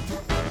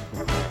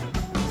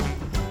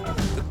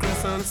 the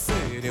Crescent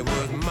City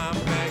was my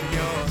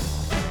backyard.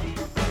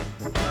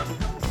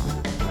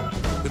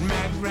 With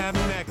Mac Rap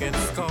Mac and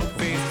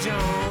Scarface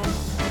John,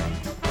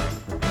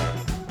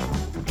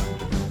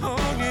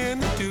 hung in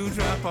the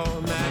dewdrop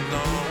all night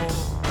long.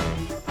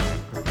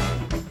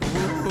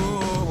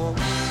 Ooh,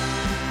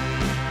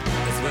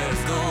 that's where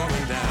it's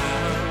going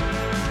down,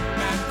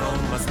 back on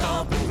my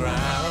stomping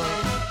ground.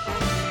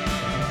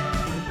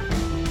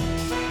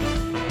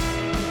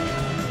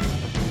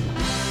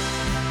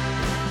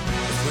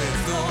 That's where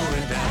it's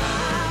going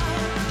down,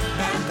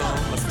 back on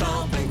my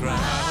stomping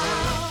ground.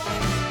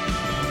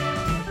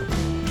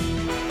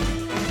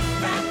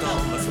 Back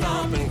on my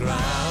stomping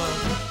ground.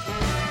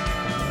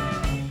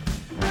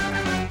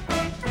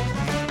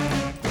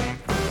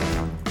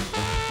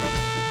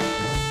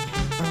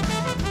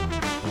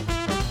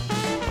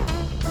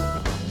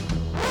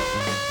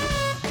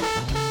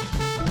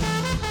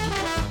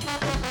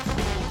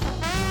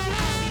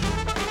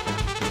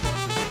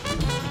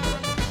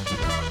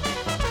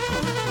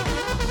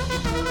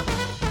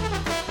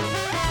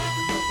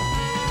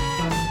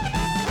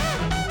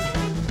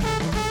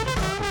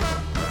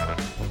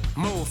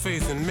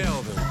 Face in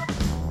Melbourne,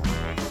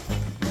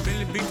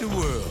 Billy beat the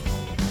world.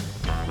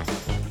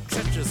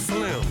 Treacherous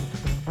Slim,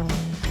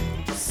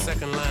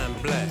 second line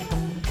black.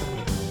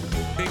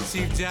 Big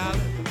Chief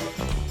Jolly,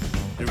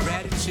 the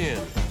Ratty Chin.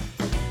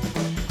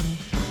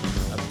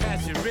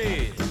 Apache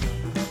Red,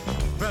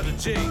 Brother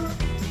Jake,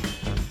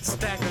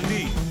 Stacker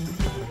Lee,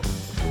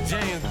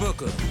 James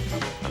Booker,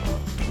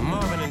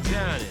 Marvin and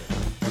Johnny,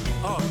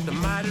 off the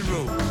mighty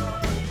road.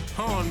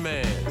 Horn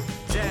Man,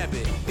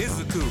 Jabby,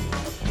 Izuku,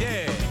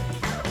 yeah.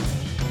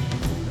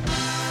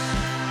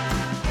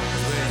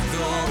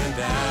 Going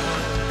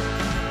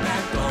down,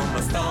 back on my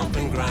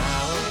stomping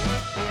ground.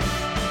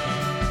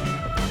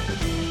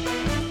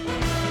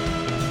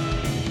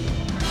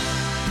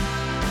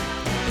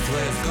 That's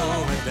where it's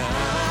going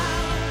down,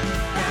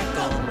 back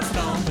on my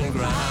stomping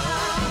ground.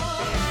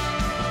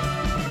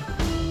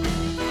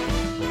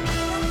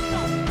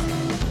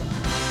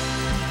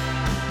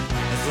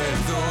 That's where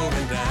it's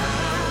going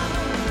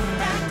down,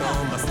 back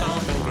on my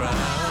stomping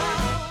ground.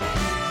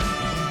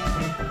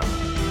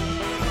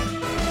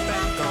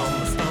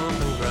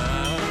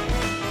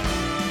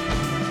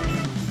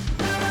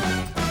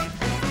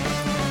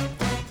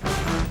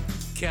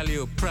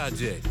 Holyoke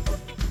Project,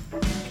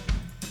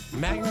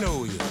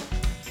 Magnolia,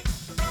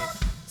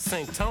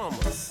 St.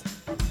 Thomas,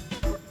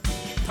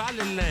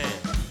 Polyland,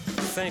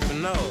 St.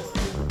 Bernard,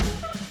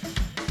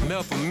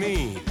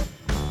 Melpomene.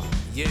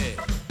 Yeah,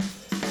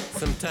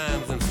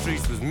 sometimes them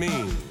streets was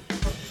mean.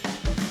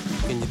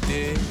 Can you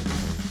dig?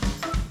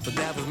 But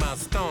that was my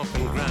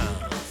stomping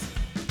grounds.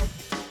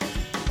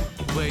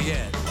 Where you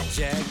at,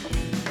 Jack?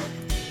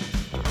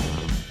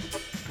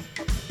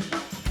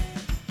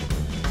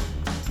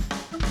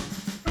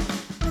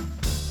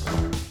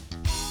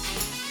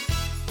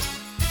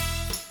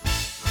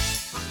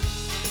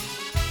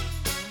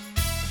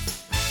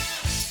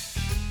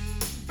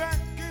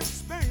 Back in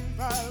Spain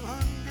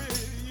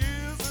 500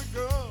 years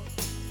ago,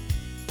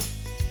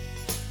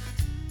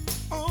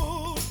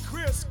 old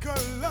Chris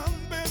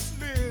Columbus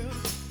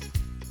lived.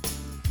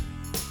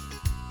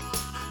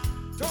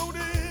 Told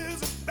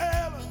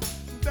Isabella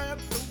that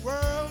the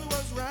world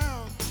was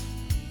round.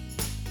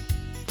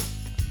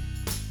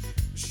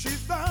 She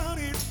thought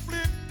he'd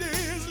flipped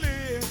his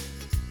lid.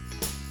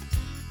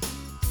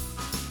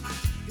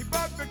 He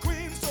bugged the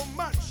queen so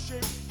much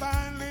she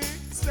finally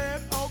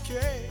said,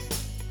 okay,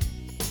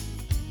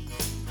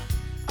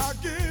 I'll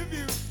give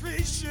you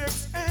 3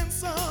 ships and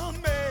some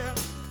men.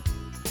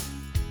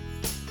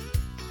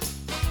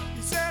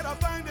 He said, I'll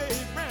find a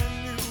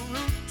brand new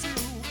route to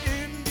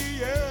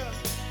India.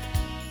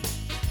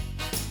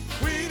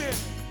 Queenie,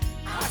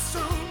 I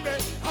soon be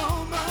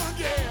home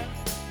again.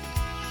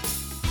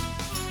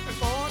 In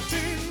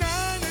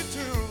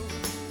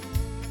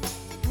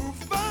 1492, who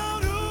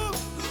found who?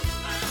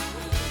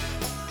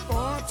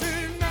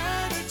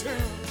 1492,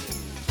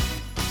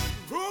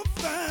 who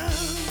found?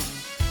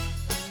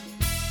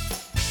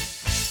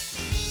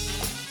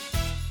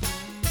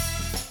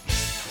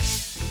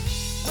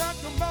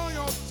 Welcome all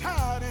your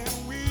tired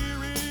and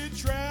weary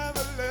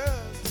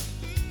travelers.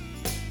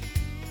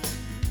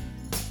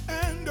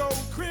 And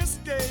old Chris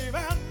gave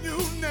out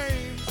new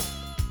names.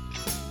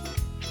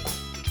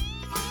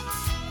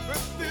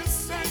 But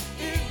this ain't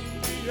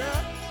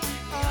India, we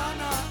are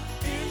not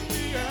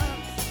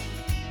Indians.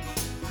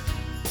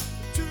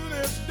 To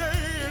this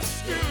day it's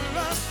still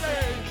the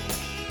same.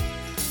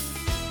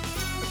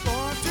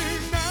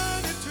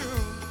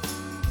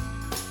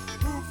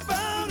 1492, who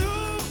found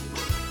who?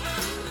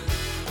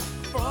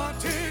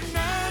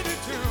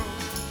 1492,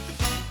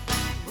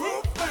 who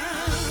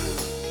found?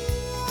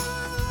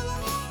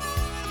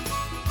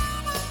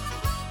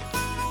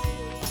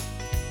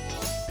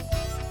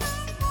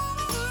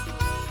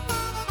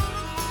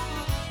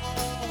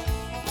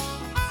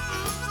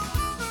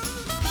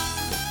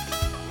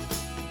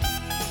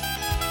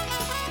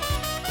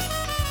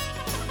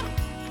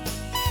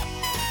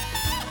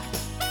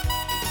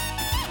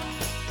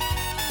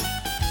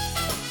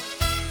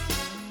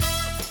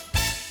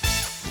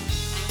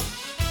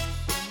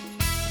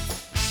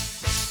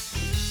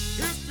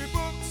 History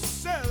books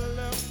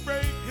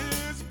celebrate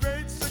his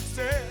great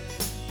success.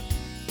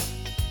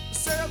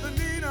 Sailed the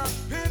Nina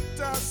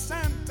Pinta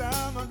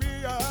Santa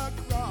Maria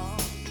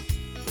Cross.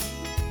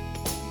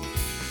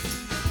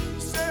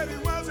 Said he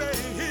was a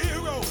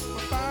hero for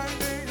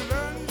finding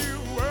the new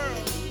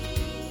world.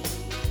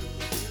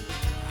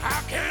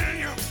 How can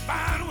you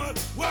find what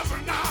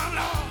wasn't our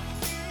law?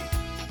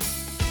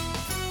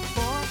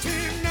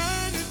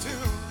 1492,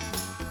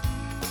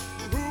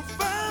 who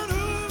found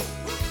who?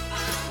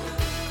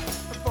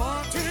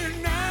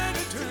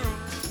 1492,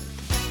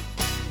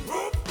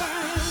 who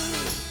found?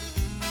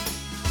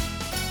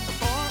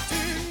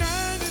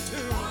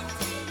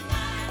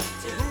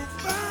 1492, who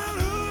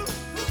found who?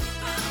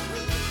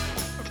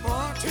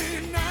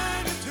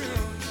 1492,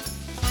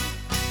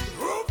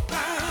 who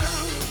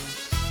found?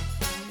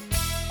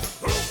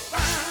 Who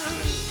found?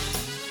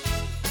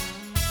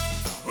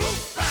 Who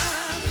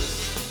found?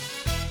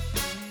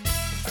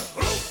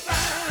 Who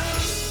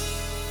found?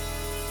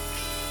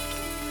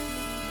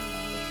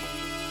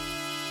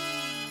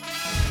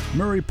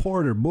 Murray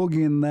Porter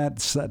boogieing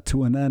that set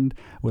to an end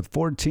with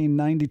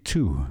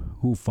 1492,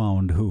 Who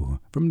Found Who,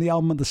 from the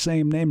album of the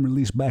same name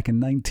released back in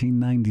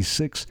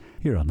 1996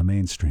 here on the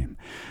Mainstream.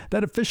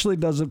 That officially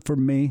does it for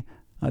me.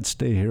 I'd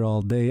stay here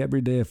all day,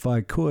 every day if I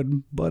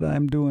could, but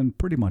I'm doing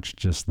pretty much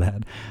just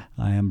that.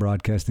 I am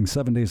broadcasting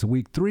 7 days a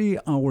week, 3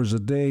 hours a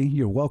day.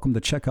 You're welcome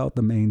to check out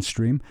the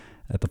Mainstream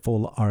at the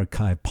full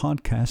archive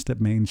podcast at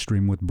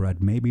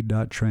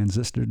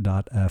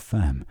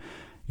mainstreamwithbradmaybe.transistor.fm.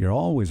 You're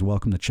always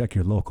welcome to check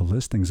your local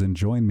listings and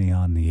join me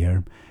on the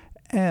air.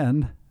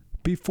 And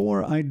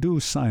before I do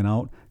sign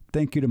out,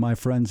 thank you to my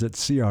friends at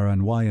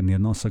CRNY and the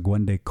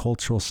Onosaguende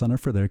Cultural Center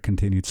for their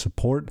continued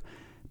support.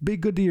 Be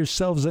good to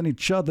yourselves and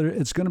each other.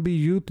 It's going to be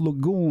Youth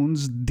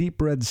Lagoon's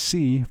Deep Red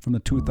Sea from the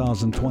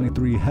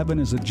 2023 Heaven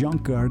is a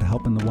Junkyard,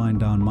 helping to wind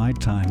down my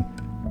time.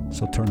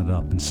 So turn it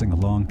up and sing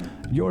along.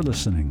 You're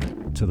listening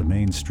to the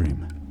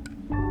Mainstream.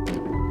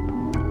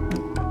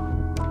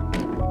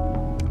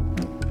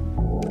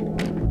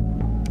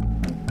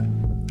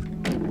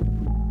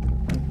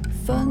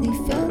 Finally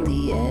found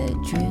the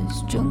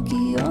address,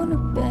 junkie on a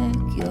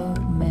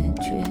backyard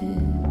mattress.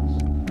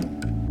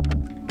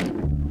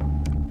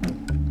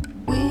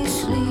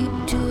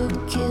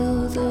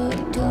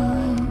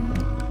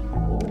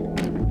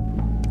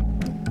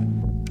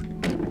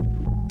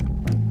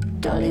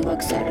 Dolly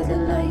walks out of the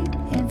light,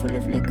 handful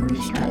of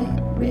licorice tight,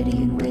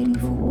 ready and waiting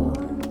for war.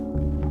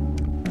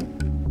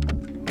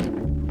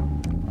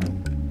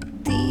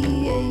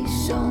 The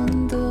ace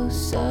on the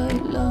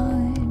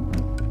sideline.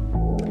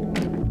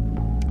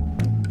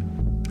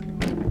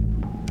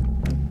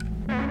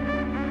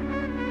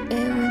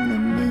 Air when the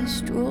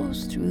mist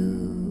rolls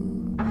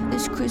through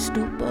this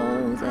crystal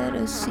ball that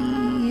I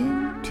see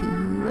into.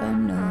 I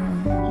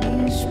know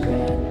you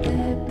spread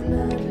that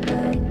blood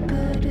like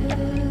butter,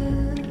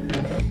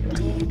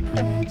 deep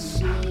red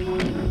sea.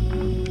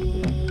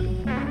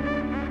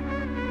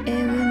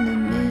 And when the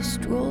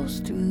mist rolls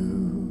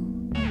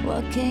through,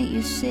 why can't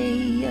you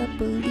say I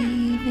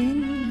believe in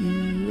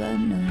you? I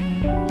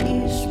know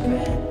you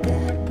spread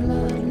that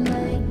blood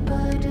like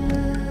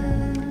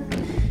butter,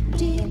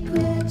 deep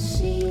red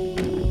sea.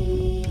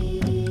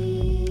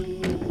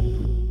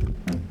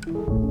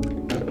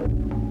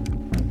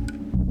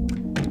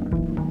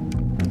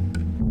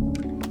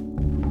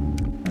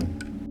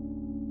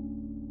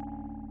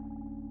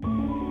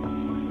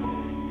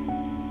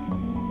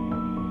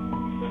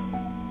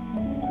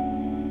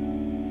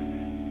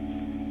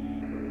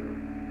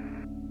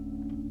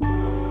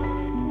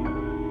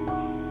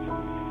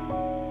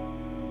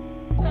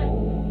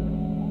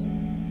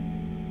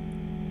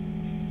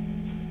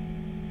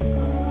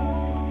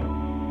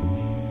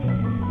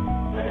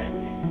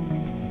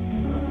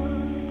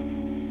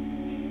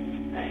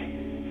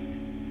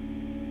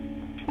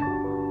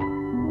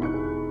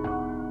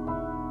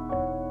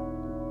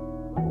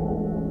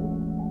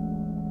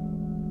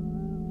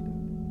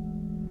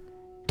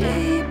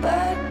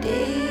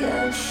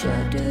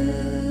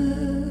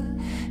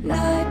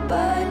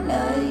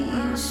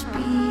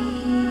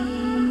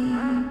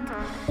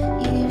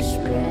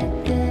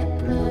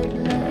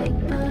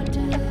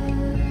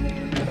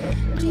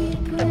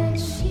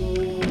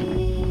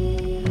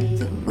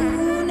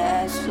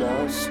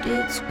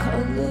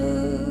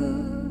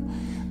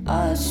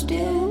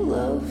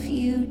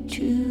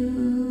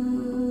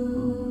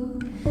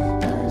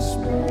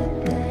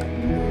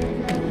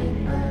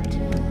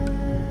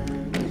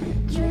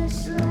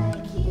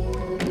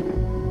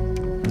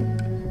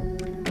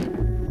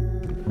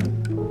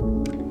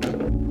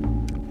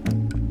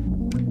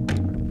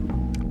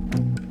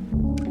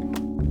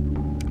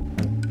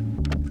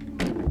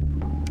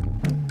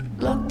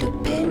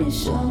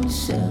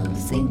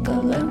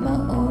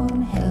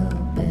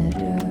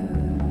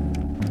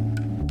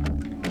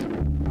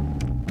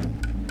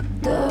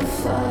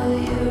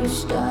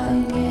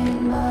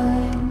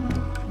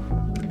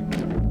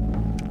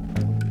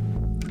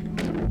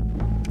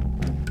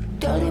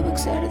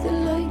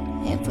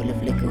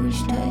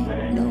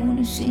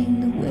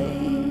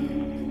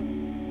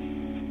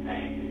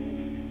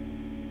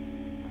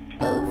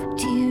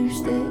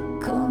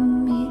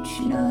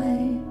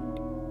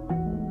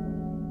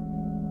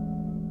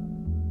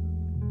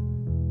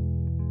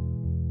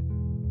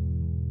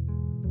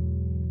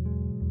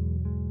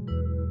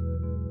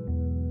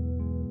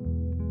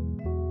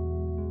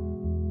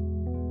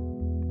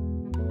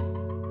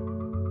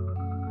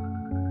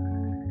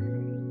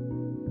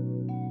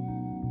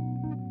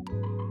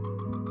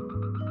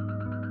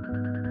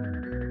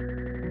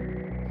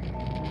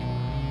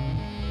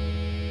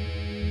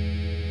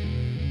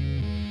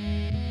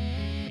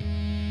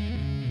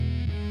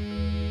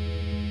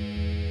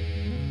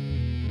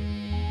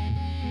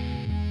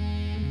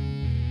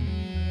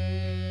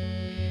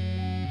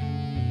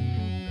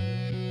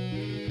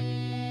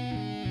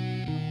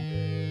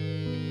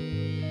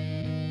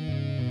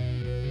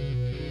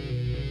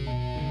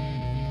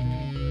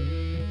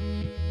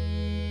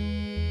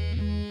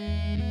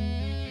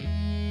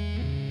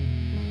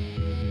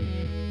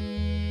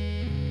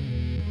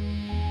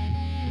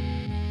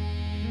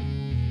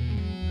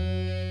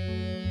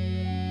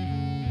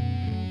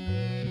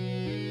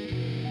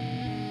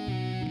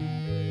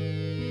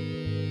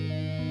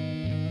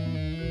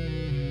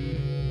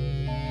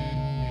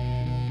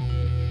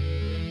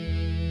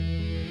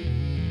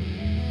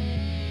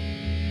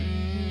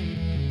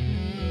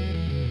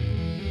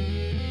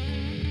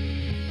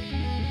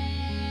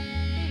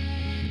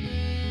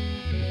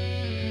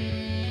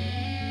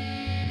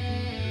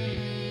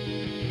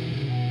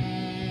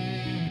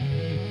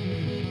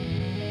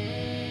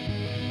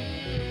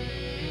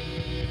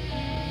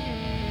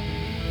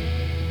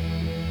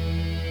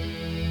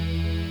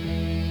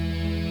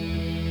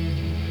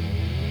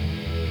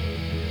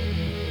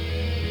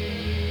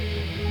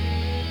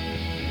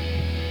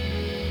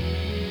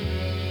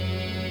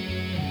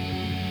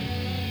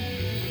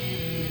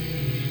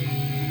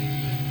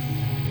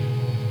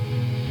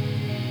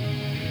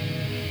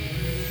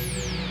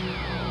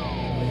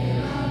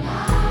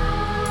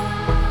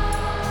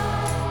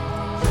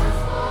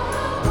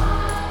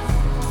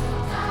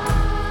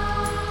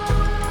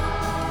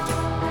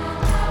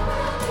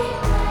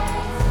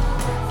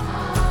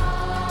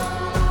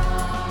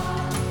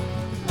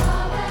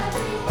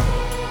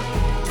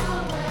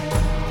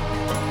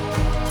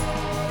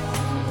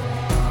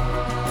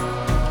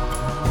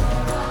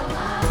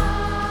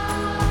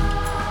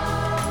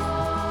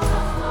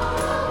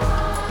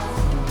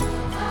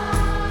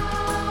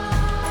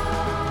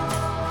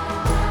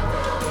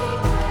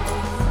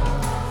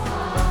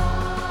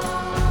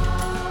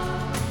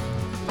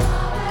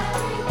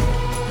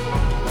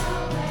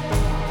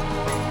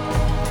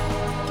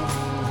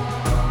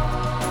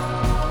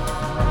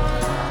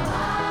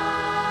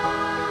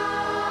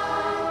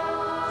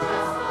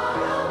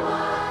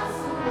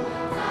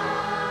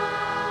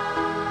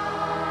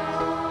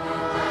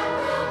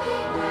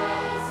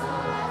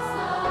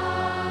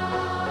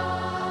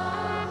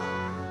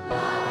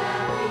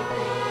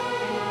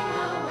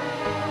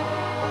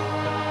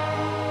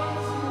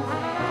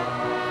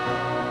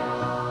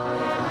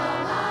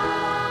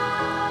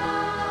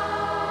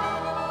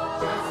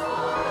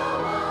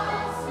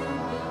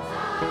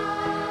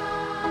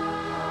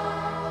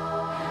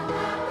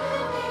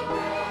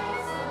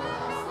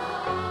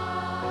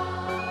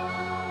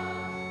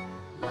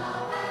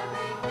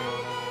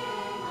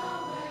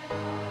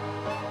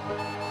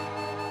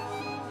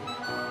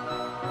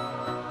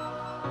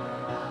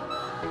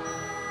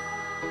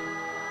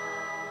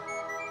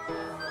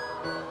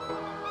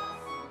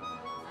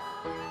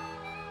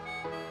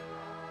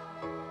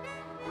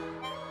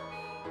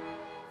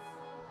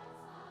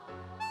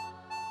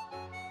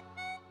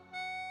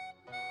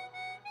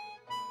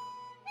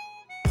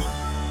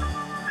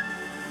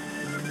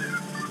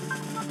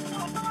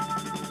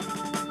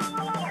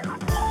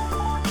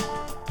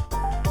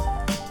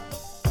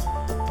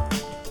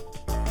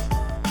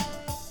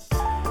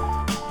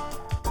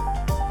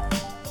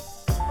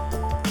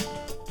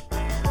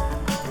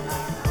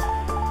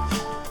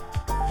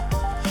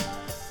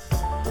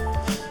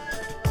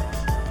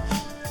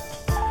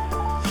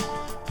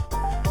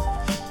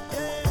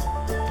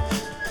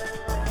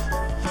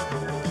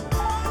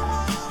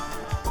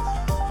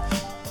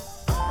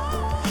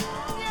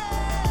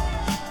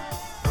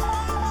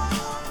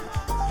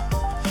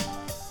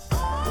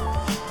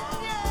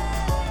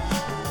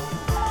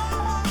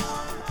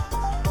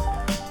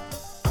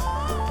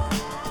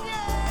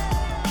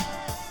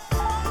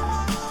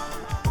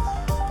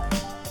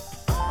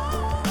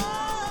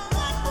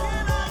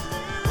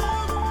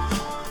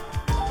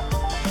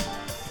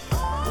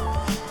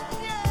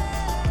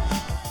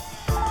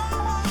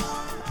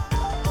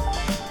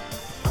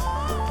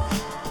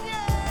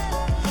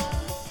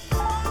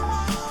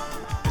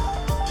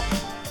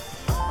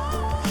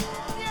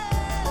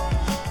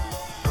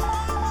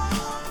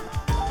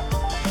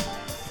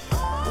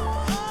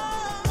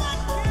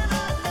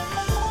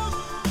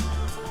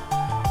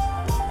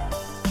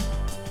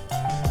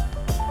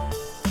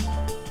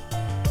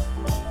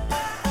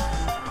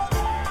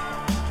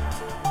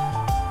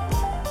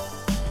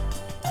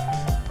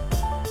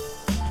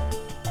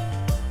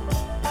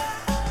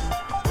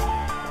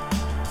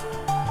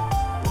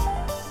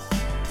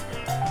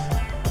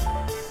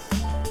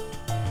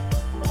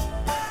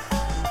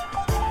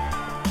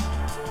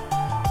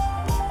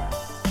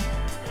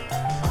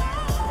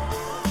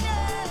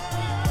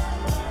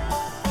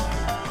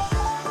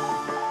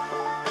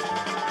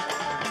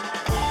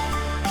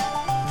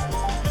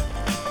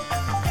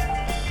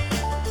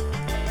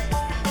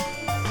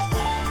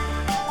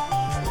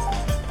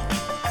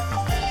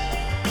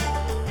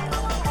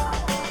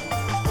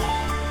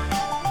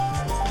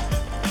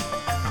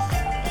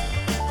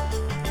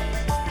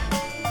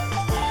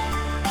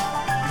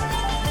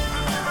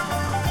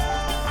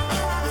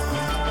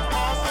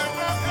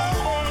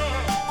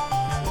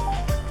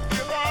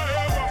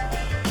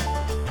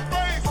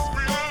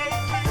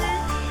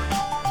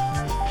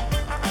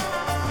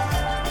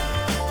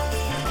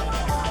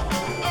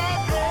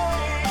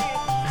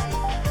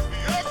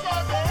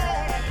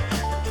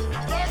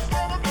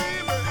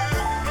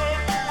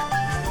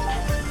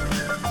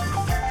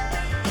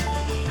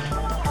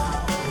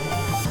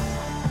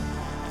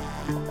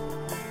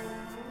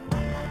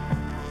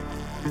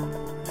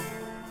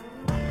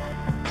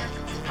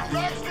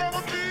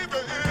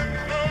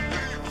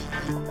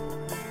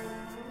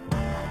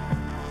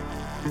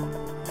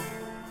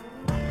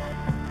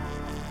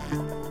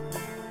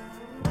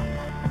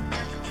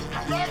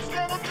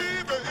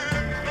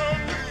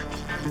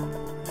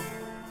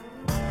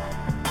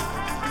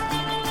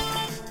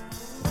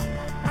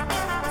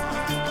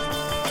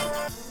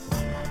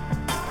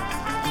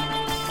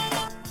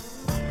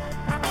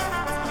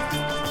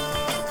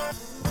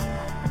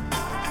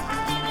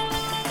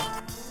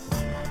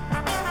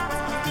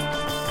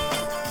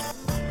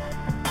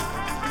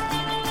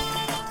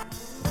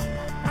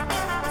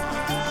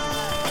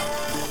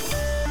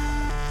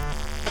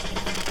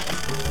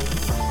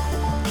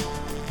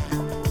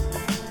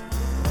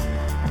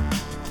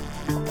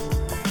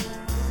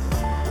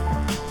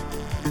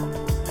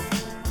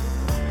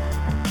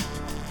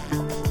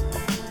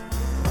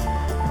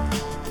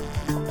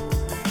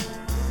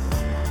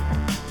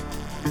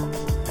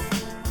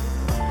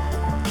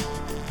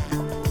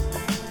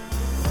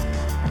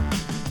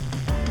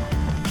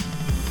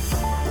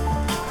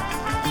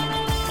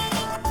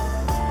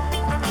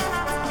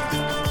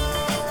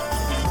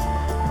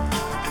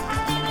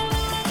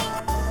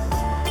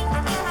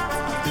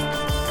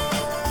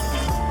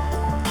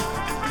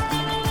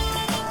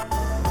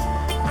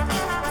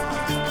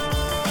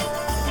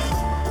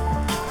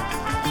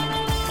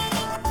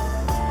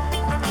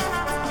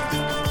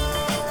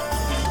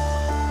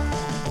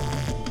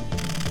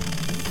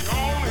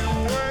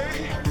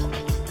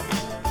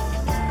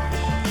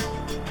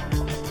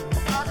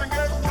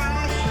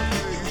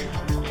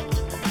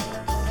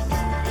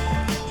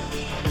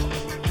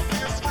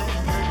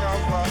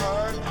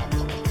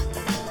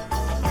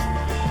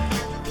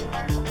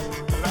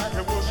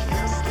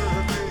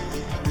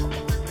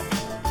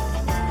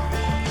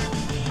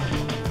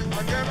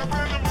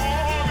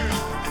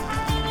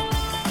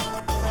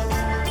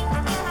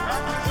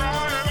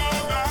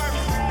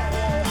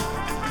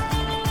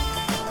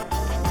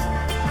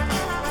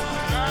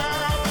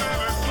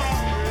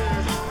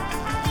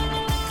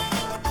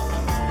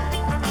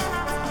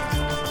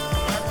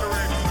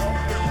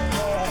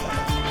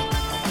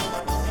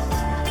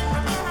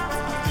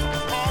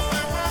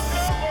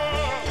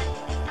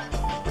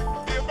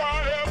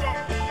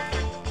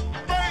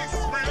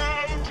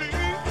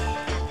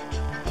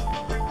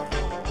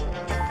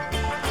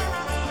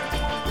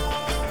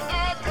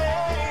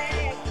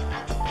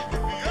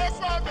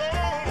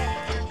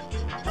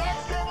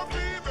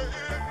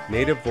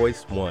 Native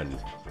Voice One,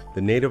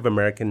 the Native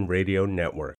American Radio Network.